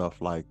and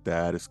stuff like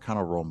that. It's kind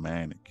of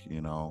romantic.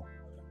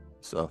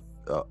 It's a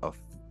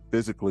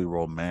physically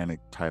romantic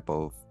type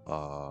of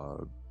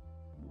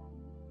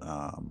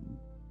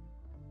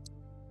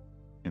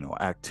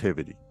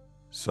activity.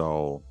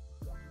 So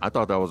I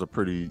thought that was a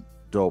pretty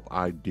dope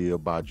idea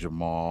by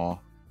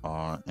Jamal.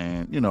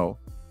 And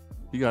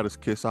he got his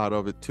kiss out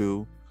of it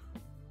too.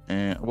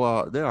 And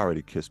well, they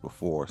already kissed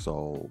before,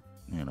 so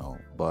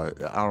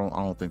but I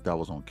don't think that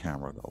was on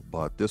camera though.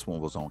 But this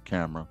one was on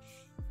camera.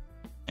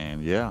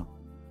 And yeah,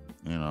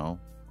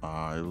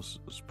 it was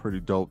a pretty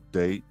dope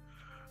date.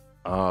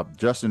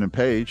 Justin and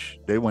Paige,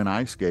 they went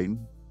ice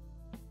skating.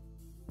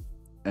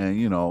 And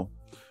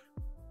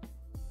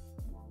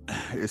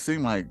it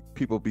seemed like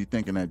people be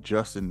thinking that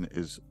Justin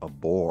is a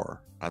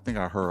bore. I think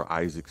I heard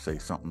Isaac say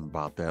something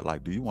about that.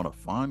 Like, do you want a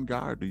fun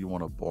guy or do you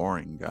want a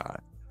boring guy?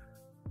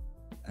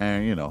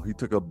 And, he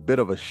took a bit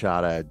of a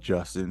shot at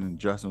Justin. And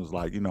Justin was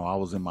like, I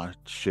was in my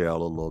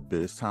shell a little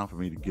bit. It's time for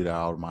me to get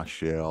out of my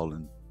shell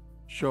and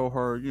show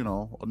her,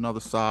 another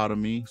side of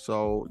me.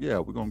 So, yeah,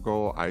 we're going to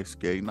go ice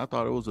skating. I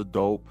thought it was a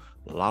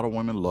lot of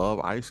women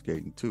love ice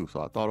skating, too.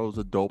 So I thought it was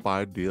a dope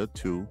idea,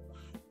 too.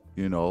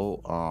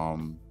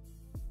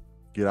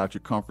 Get out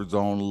your comfort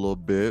zone a little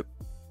bit.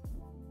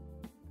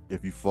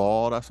 If you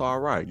fall, that's all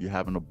right. You're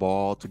having a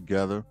ball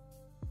together.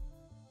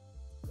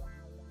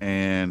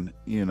 And,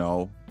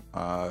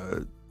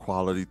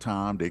 quality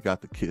time. They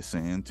got the kiss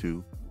in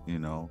too,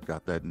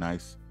 got that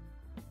nice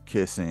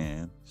kiss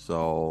in.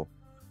 So,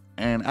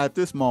 and at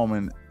this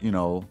moment,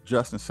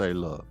 Justin say,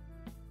 look,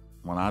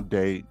 when I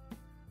date,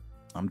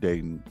 I'm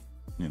dating,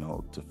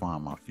 to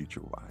find my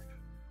future wife,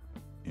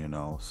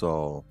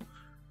 so,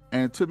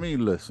 and to me,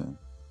 listen,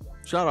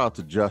 shout out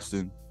to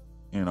Justin.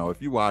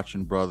 If you're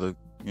watching, brother,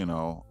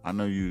 I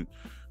know you,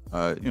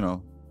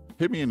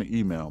 hit me in the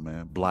email,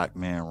 man,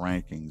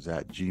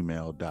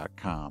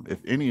 blackmanrankings@gmail.com. If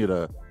any of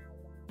the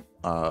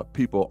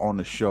people on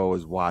the show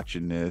is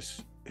watching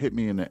this, hit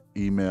me in the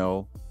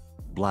email,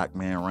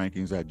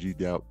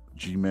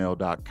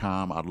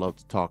 blackmanrankings@gmail.com. I'd love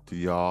to talk to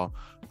y'all.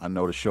 I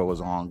know the show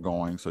is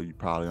ongoing, so you're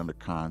probably under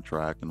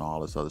contract and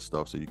all this other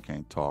stuff, so you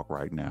can't talk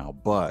right now.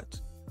 But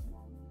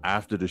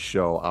after the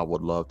show, I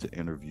would love to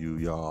interview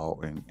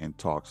y'all and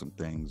talk some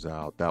things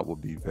out. That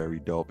would be very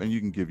dope. And you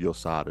can give your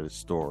side of the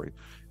story.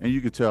 And you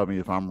can tell me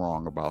if I'm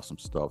wrong about some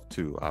stuff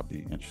too. I'd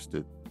be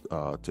interested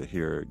to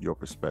hear your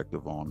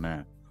perspective on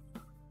that.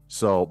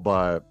 So,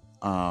 but,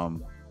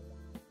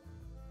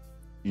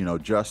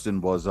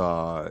 Justin was,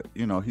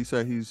 he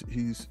said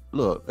he's,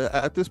 look,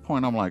 at this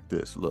point, I'm like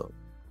this, look,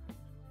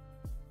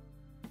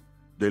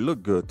 they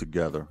look good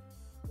together.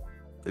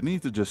 They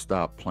need to just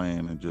stop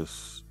playing and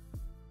just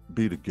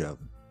be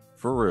together,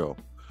 for real.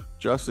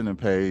 Justin and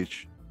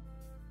Paige,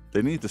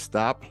 they need to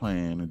stop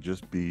playing and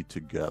just be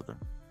together.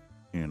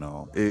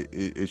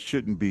 It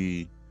shouldn't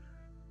be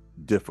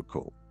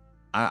difficult.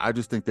 I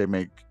just think they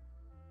make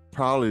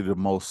probably the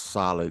most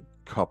solid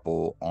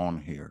couple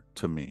on here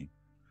to me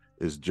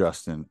is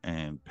Justin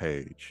and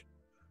Paige.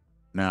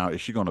 Now, is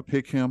she going to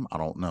pick him? I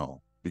don't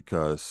know,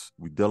 because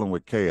we're dealing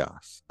with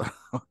chaos.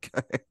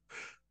 Okay,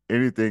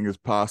 anything is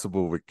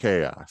possible with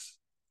chaos.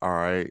 All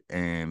right.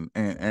 And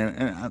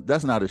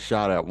that's not a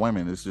shot at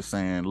women. It's just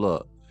saying,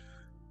 look,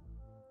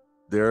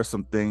 there are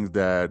some things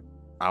that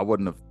I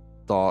wouldn't have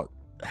thought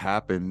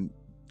happened.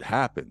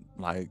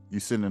 Like, you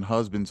sending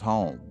husbands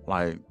home.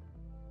 Like,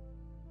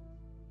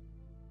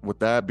 with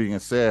that being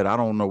said, I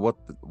don't know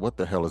what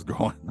the hell is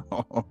going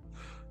on.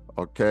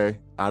 Okay.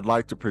 I'd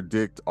like to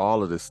predict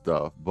all of this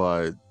stuff,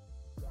 but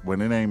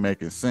when it ain't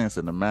making sense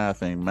and the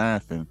math ain't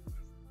mathing,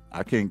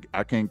 I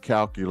can't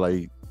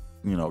calculate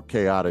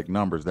chaotic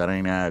numbers that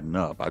ain't adding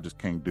up. I just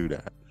can't do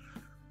that.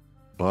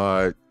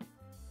 But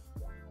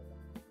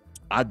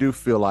I do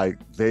feel like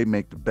they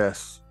make the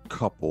best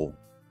couple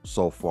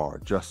so far,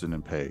 Justin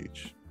and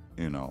Paige,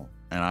 and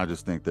I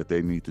just think that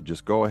they need to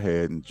just go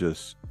ahead and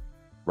just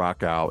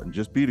rock out and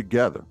just be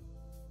together,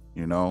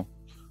 it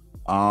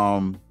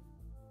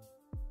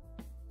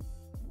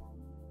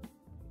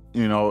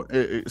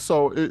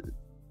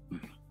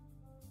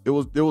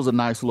was a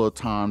nice little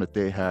time that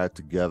they had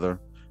together.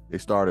 They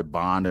started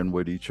bonding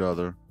with each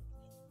other,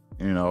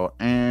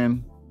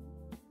 and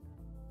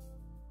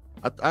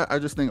I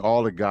just think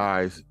all the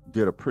guys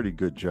did a pretty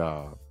good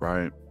job,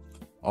 right?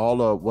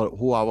 All of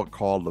who I would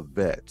call the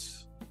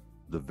vets,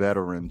 the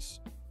veterans.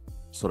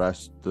 So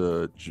that's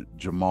the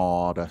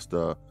Jamal, that's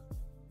the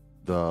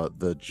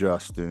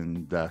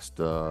Justin, that's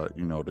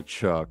the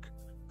Chuck.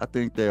 I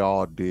think they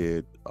all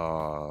did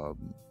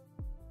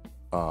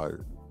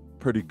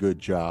pretty good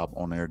job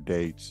on their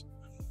dates,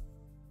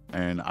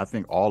 and I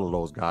think all of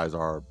those guys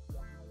are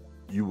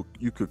you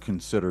could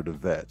consider the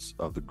vets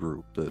of the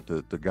group,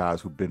 the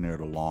guys who've been there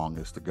the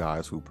longest, the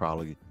guys who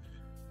probably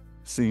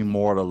seen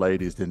more of the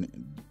ladies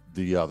than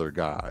the other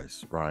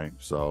guys, right?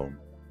 So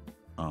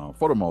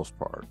for the most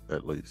part,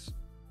 at least.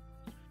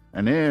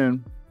 And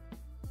then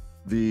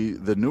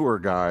the newer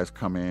guys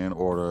come in,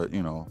 or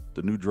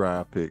the new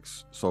draft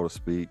picks, so to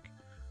speak,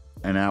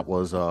 and that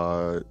was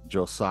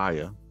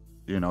Josiah.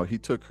 He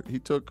took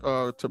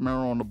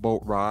Tamara on the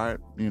boat ride.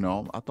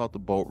 I thought the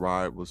boat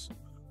ride was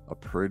a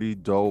pretty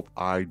dope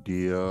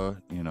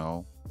idea.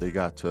 They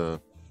got to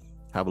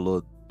have a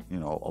little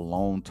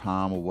alone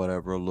time or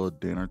whatever, a little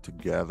dinner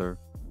together.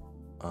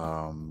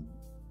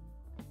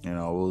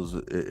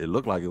 It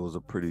looked like it was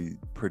a pretty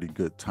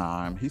good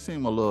time. He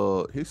seemed a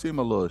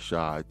little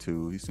shy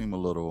too. He seemed a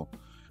little,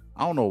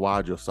 I don't know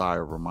why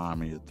Josiah remind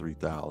me of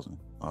 3000,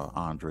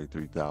 Andre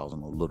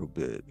 3000 a little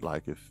bit.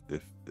 Like if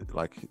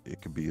like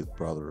it could be his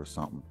brother or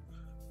something.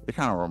 It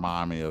kind of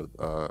remind me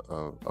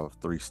of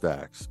Three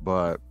Stacks,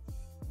 but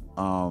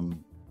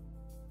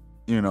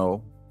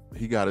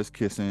he got his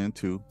kiss in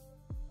too,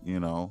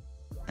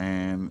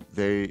 and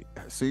they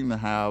seem to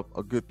have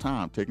a good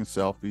time taking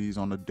selfies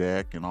on the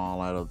deck and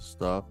all that other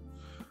stuff.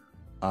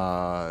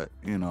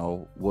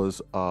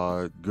 Was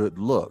a good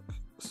look.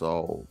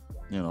 So,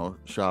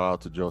 shout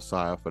out to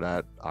Josiah for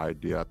that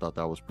idea. I thought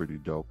that was pretty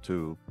dope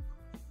too.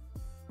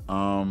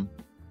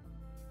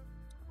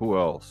 Who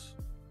else?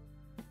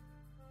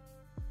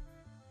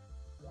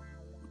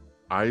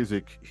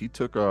 Isaac, he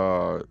took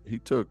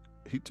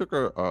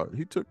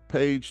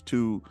Paige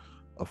to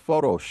a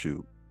photo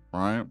shoot,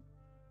 right?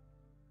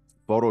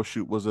 Photo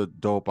shoot was a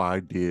dope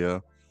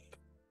idea,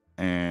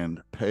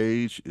 and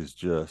Paige is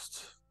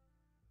just,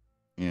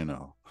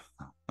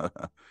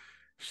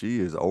 she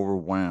is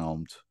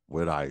overwhelmed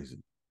with Isaac.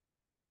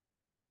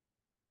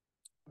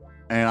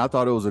 And I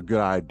thought it was a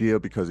good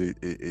idea because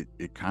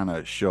it kind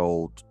of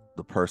showed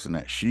the person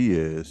that she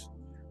is.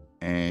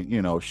 And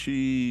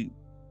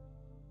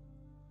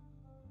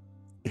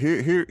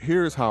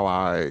here's how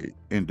I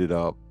ended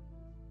up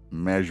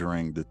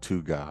measuring the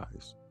two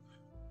guys.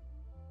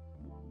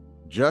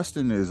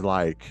 Justin is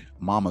like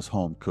Mama's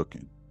Home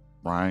Cooking,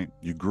 right?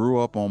 You grew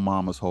up on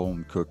Mama's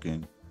Home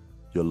Cooking.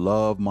 You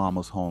love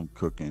Mama's Home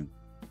Cooking.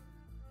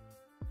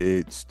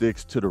 It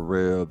sticks to the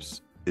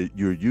ribs.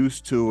 You're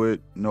used to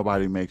it.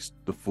 Nobody makes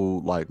the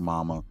food like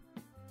Mama.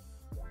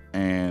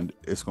 And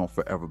it's going to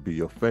forever be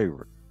your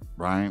favorite,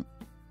 right?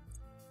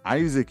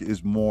 Isaac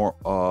is more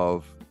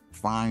of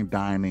fine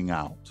dining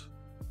out,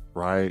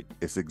 right?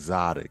 It's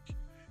exotic.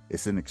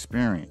 It's an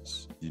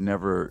experience. You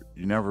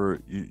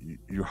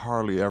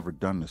hardly ever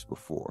done this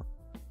before.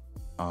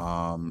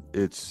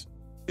 It's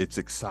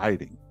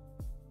exciting,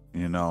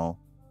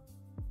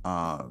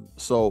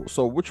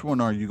 So which one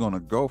are you gonna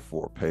go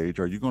for, Paige?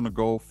 Are you gonna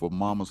go for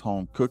Mama's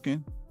Home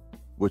Cooking,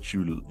 which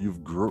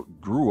you've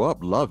grew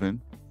up loving,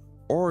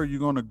 or are you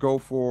gonna go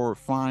for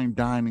fine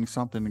dining,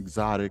 something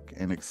exotic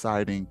and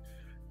exciting,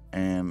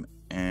 and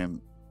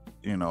an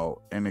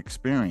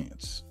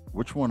experience?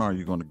 Which one are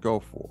you gonna go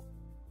for?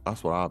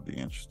 That's what I'd be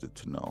interested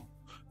to know,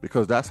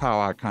 because that's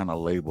how I kind of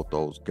labeled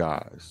those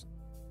guys,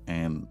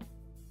 and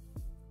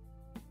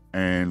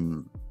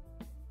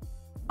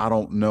I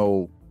don't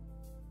know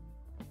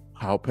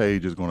how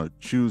Paige is going to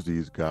choose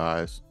these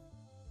guys,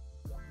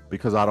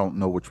 because I don't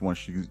know which one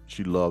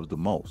she loves the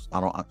most.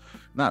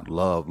 Not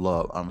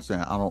love. I'm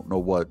saying I don't know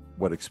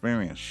what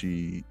experience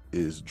she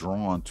is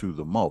drawn to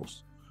the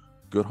most.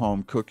 Good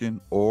home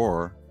cooking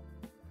or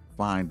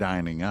fine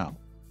dining out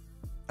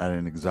at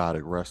an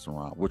exotic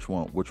restaurant. Which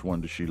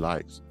one does she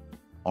likes?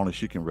 Only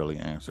she can really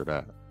answer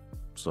that.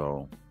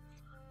 So,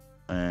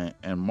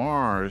 and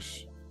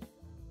Mars,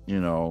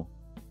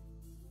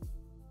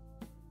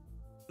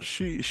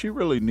 she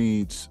really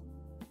needs,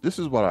 this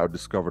is what I've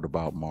discovered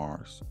about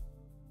Mars.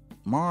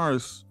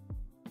 Mars,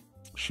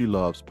 she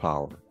loves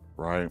power,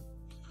 right?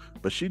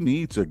 But she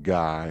needs a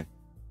guy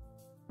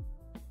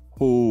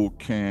who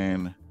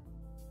can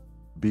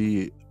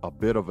be a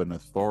bit of an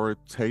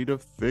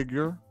authoritative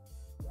figure.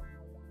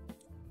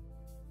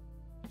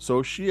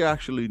 So she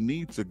actually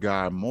needs a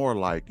guy more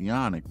like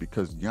Yannick,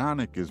 because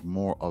Yannick is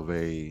more of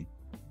a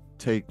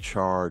take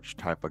charge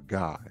type of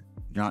guy.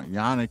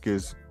 Yannick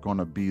is going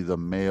to be the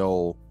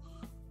male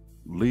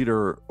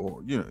leader,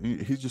 or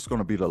he's just going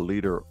to be the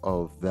leader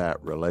of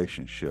that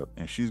relationship,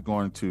 and she's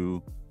going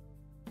to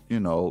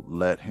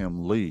let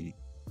him lead.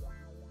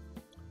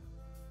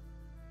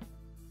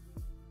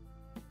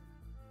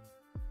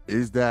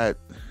 Is that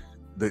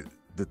the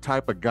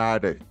type of guy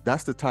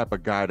that's the type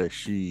of guy that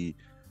she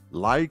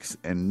likes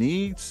and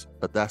needs?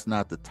 But that's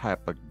not the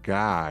type of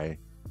guy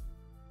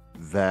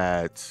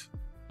that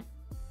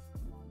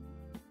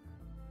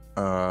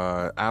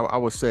I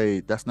would say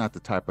that's not the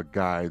type of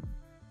guy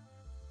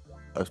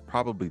that's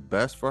probably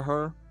best for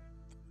her.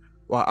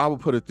 Well, I would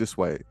put it this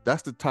way.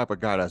 That's the type of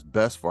guy that's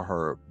best for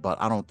her,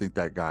 but I don't think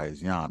that guy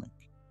is Yannick.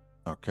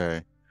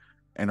 Okay.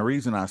 And the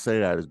reason I say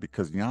that is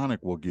because Yannick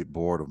will get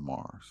bored of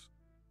Mars.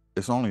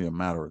 It's only a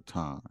matter of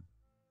time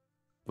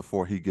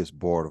before he gets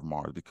bored of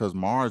Mars, because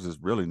Mars is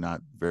really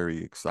not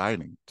very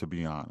exciting, to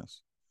be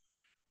honest.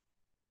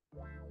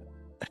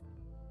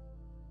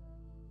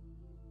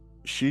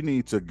 She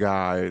needs a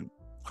guy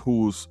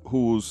who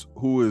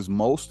is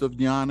most of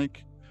Yannick,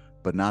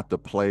 but not the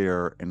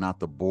player and not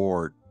the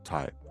bored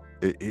type.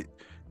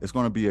 It's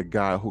going to be a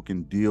guy who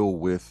can deal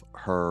with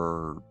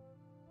her,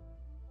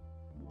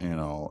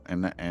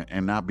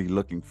 and not be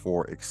looking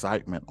for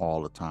excitement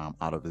all the time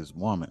out of his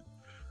woman,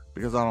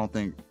 because I don't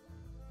think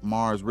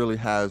Mars really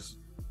has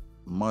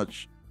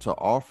much to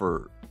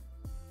offer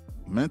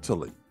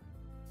mentally.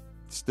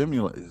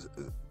 Stimulate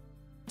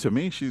to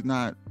me,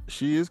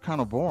 she is kind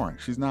of boring.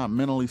 She's not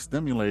mentally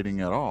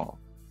stimulating at all.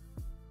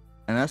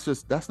 And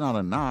that's not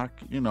a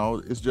knock,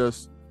 it's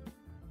just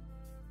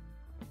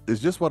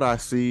what I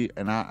see,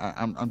 and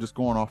I'm just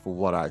going off of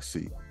what I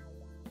see.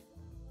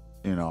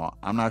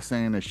 I'm not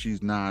saying that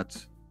she's not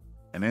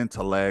an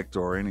intellect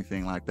or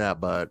anything like that,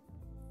 but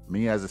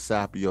me as a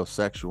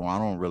sapiosexual, I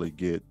don't really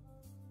get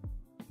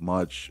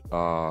much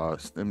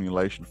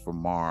stimulation from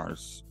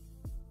Mars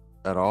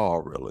at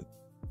all, really.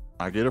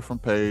 I get it from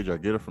Paige, I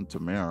get it from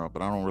Tamara,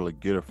 but I don't really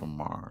get it from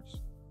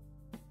Mars.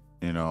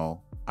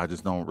 I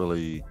just don't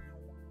really,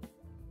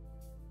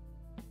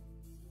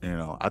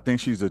 I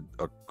think she's a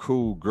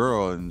cool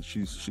girl, and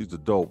she's a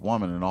dope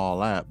woman and all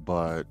that,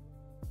 but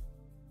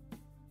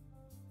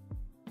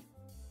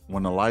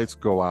when the lights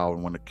go out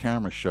and when the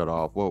cameras shut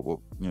off,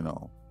 what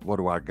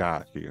do I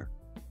got here?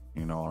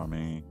 You know what I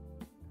mean?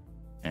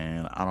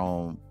 And I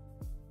don't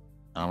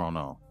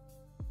know.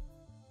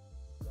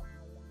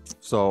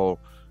 So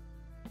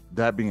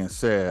that being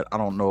said, I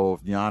don't know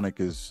if Yannick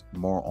is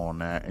more on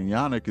that, and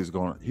Yannick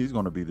he's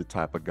going to be the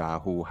type of guy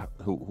who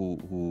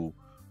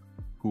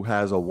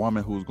has a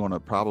woman who's going to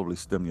probably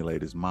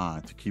stimulate his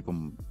mind to keep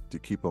him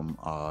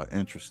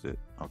interested.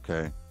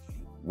 Okay,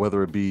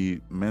 whether it be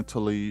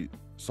mentally,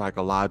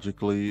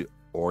 psychologically,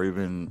 or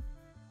even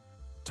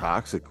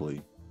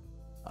toxically,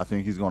 I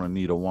think he's going to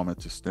need a woman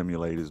to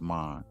stimulate his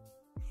mind.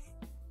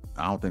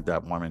 I don't think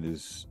that woman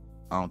is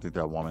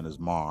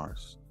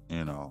Mars,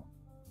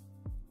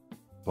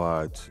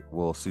 but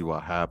we'll see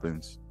what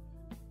happens.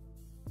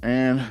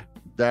 And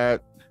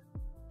that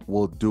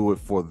will do it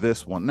for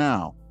this one.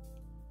 Now,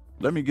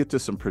 let me get to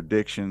some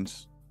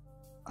predictions.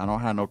 I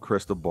don't have no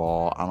crystal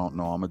ball. I don't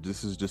know.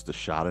 This is just a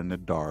shot in the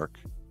dark.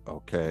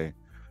 Okay.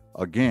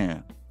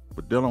 Again,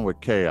 we're dealing with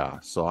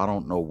chaos, so I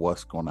don't know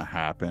what's going to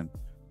happen,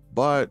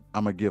 but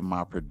I'm going to give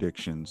my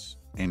predictions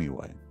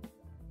anyway.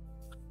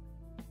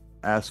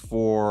 As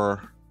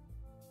for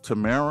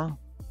Tamara,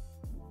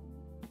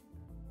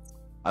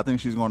 I think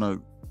she's going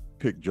to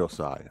pick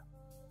Josiah.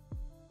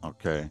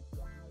 Okay.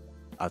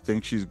 I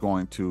think she's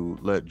going to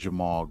let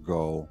Jamal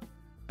go,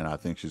 and I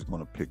think she's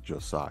going to pick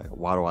Josiah.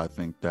 Why do I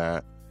think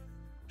that?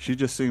 She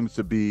just seems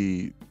to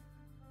be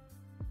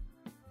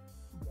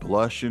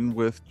blushing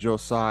with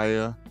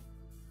Josiah,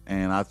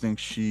 and I think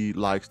she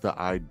likes the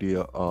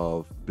idea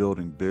of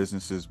building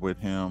businesses with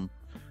him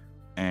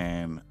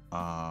and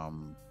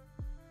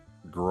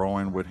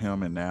growing with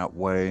him in that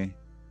way.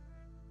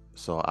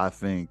 So I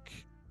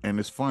think, and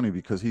it's funny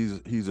because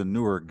he's a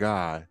newer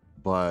guy,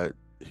 but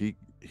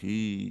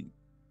he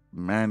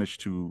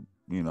managed to,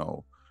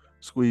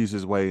 squeeze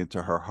his way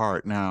into her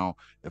heart. Now,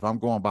 if I'm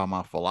going by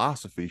my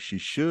philosophy, she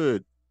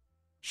should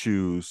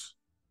choose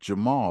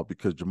Jamal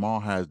because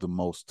Jamal has the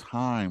most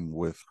time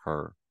with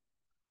her,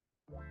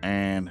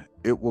 and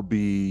it will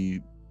be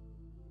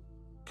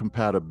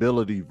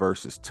compatibility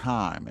versus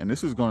time. And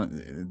this is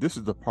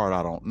the part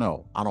I don't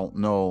know. I don't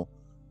know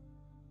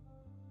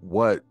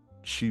what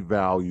she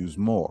values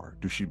more.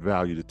 Do she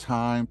value the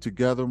time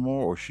together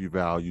more, or she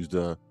values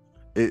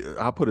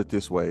I'll put it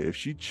this way. If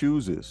she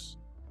chooses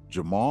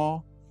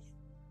Jamal,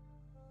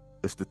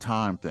 it's the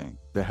time thing.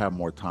 They have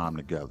more time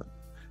together.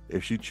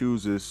 If she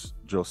chooses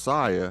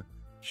Josiah,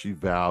 she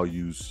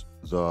values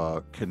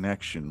the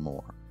connection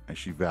more, and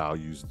she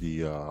values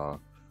the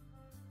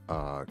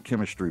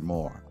chemistry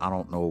more. I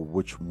don't know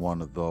which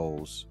one of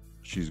those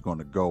she's going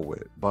to go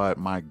with, but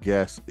my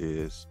guess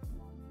is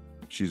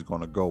she's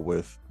going to go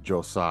with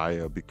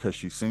Josiah because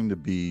she seemed to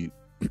be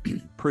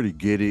pretty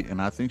giddy, and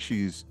I think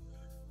she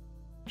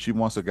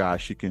wants a guy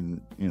she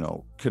can,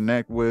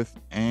 connect with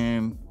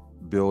and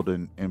build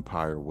an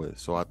empire with.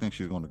 So I think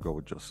she's going to go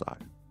with Josiah.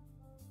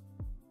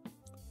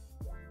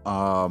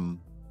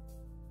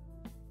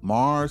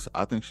 Mars,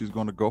 I think she's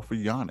going to go for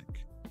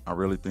Yannick. I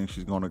really think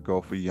she's going to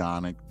go for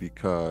Yannick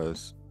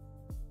because,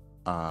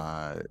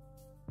 I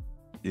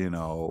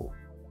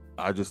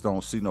just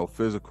don't see no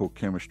physical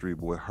chemistry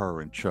with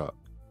her and Chuck.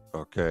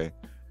 Okay.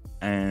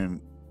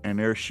 And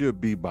there should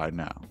be by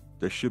now.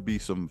 There should be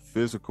some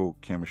physical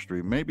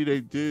chemistry. Maybe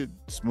they did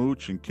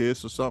smooch and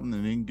kiss or something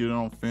and didn't get it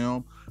on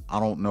film. I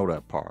don't know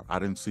that part. I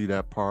didn't see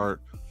that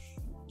part.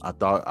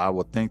 I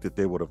would think that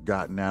they would have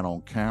gotten that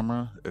on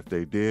camera if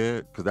they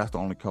did, because that's the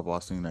only couple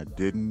I've seen that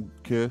didn't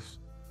kiss.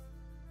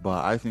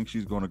 But I think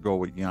she's going to go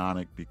with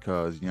Yannick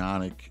because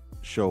Yannick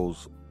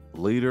shows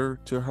leader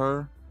to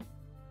her,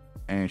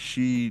 and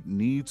she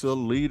needs a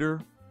leader.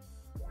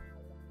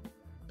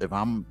 If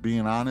I'm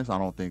being honest, I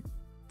don't think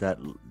that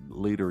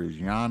leader is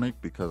Yannick,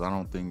 because I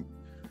don't think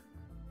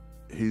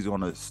he's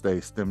going to stay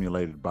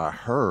stimulated by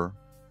her.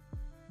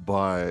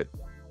 But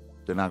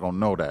they're not going to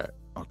know that,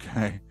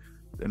 okay?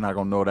 They're not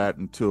going to know that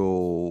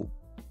until,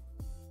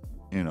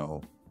 you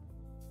know,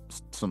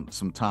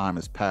 some time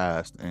has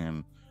passed.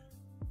 And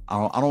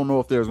I don't know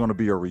if there's going to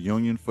be a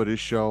reunion for this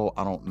show.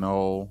 I don't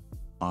know.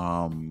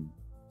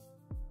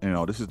 You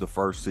know, this is the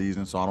first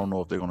season, so I don't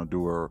know if they're going to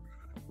do a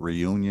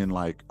reunion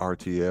like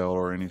RTL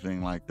or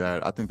anything like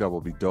that. I think that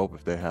would be dope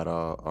if they had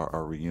a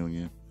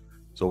reunion,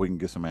 so we can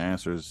get some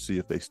answers, see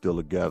if they still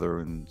together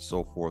and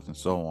so forth and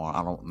so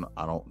on.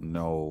 I don't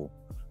know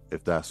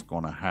if that's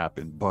going to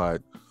happen,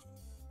 but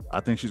I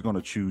think she's going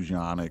to choose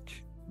Yannick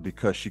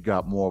because she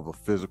got more of a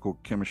physical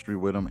chemistry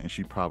with him, and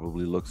she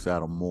probably looks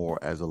at him more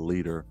as a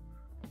leader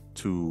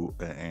to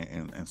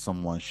and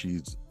someone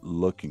she's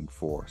looking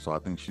for. So I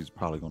think she's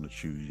probably going to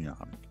choose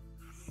Yannick.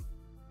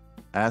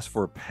 As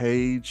for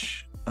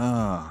Paige,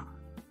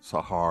 it's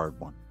a hard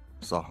one.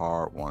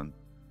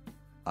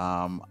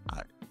 I'm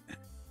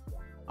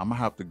gonna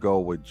have to go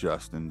with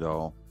Justin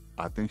though.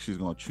 I think she's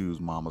gonna choose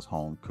Mama's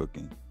Home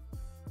Cooking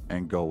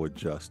and go with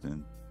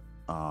Justin.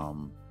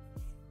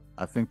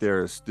 I think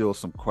there is still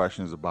some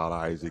questions about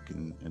Isaac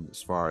and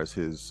as far as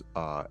his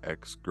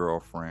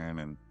ex-girlfriend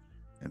and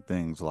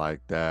things like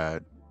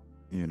that.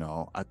 You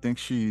know, I think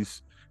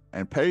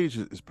and Paige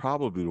is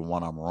probably the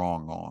one I'm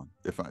wrong on.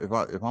 If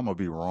I'm gonna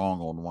be wrong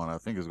on one, I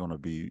think it's gonna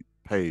be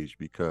Paige,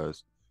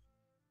 because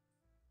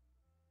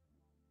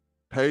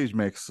Paige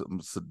makes some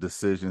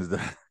decisions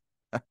that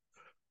I'd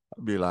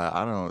be like,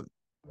 I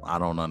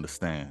don't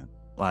understand.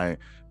 Like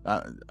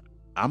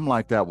I'm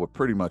like that with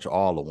pretty much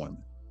all the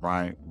women,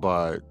 right?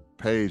 But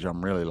Paige,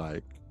 I'm really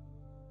like,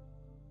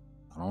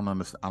 I don't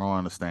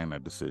understand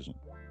that decision.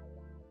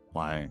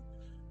 Like,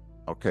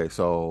 okay,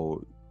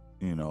 so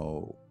you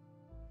know,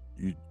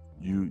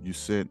 you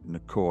sent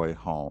Nicoy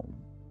home,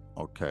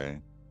 okay.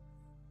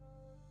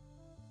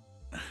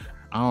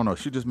 I don't know.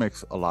 She just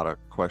makes a lot of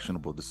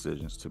questionable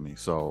decisions to me.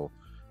 So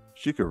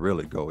she could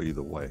really go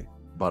either way.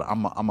 But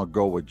I'm gonna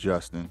go with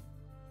Justin.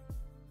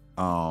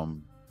 I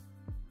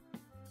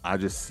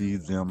just see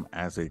them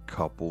as a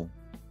couple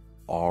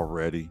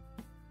already.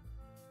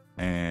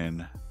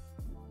 And,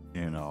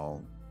 you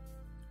know,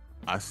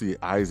 I see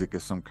Isaac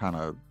as some kind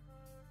of,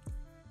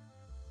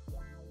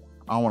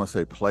 I don't want to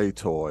say play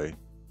toy,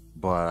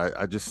 but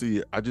I just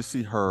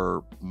see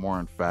her more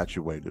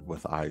infatuated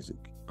with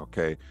Isaac.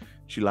 Okay,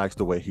 she likes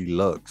the way he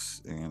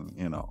looks, and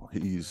you know,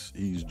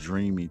 he's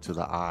dreamy to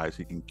the eyes.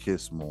 He can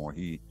kiss more.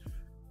 He,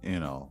 you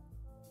know,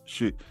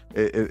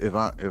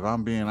 if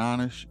I'm being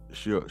honest,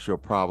 she'll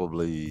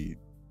probably,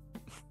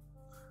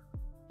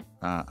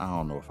 I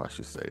don't know if I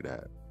should say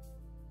that.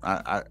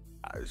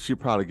 She'll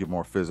probably get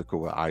more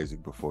physical with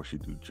Isaac before she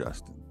do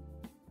Justin.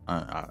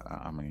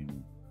 I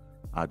mean,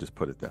 I just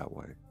put it that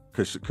way,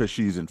 because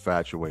she's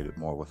infatuated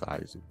more with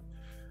Isaac.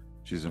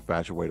 She's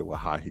infatuated with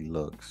how he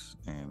looks,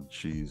 and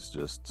she's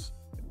just,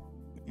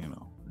 you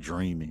know,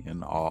 dreamy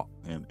and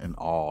in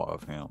awe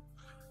of him.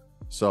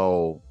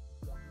 So,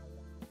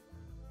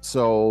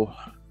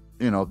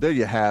 you know, there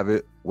you have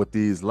it with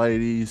these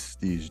ladies,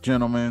 these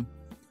gentlemen,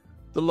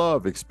 the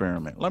love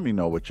experiment. Let me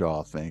know what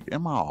y'all think.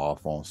 Am I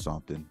off on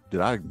something?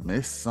 Did I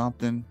miss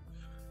something?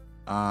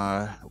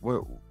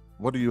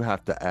 What do you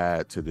have to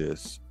add to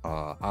this?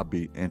 I'll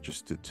be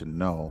interested to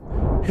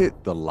know.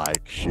 Hit the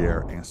like,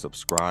 share, and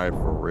subscribe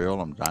for real.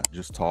 I'm not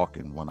just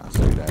talking when I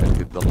say that.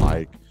 Hit the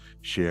like,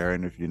 share,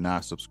 and if you're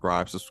not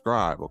subscribed,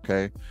 subscribe.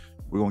 Okay,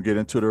 we're gonna get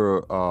into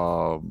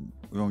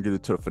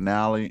the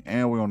finale,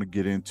 and we're gonna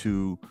get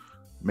into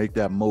make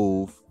that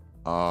move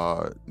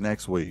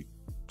next week.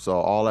 So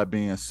all that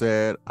being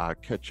said, I'll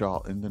catch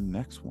y'all in the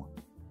next one.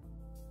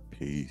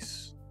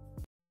 Peace.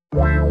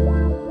 Wow.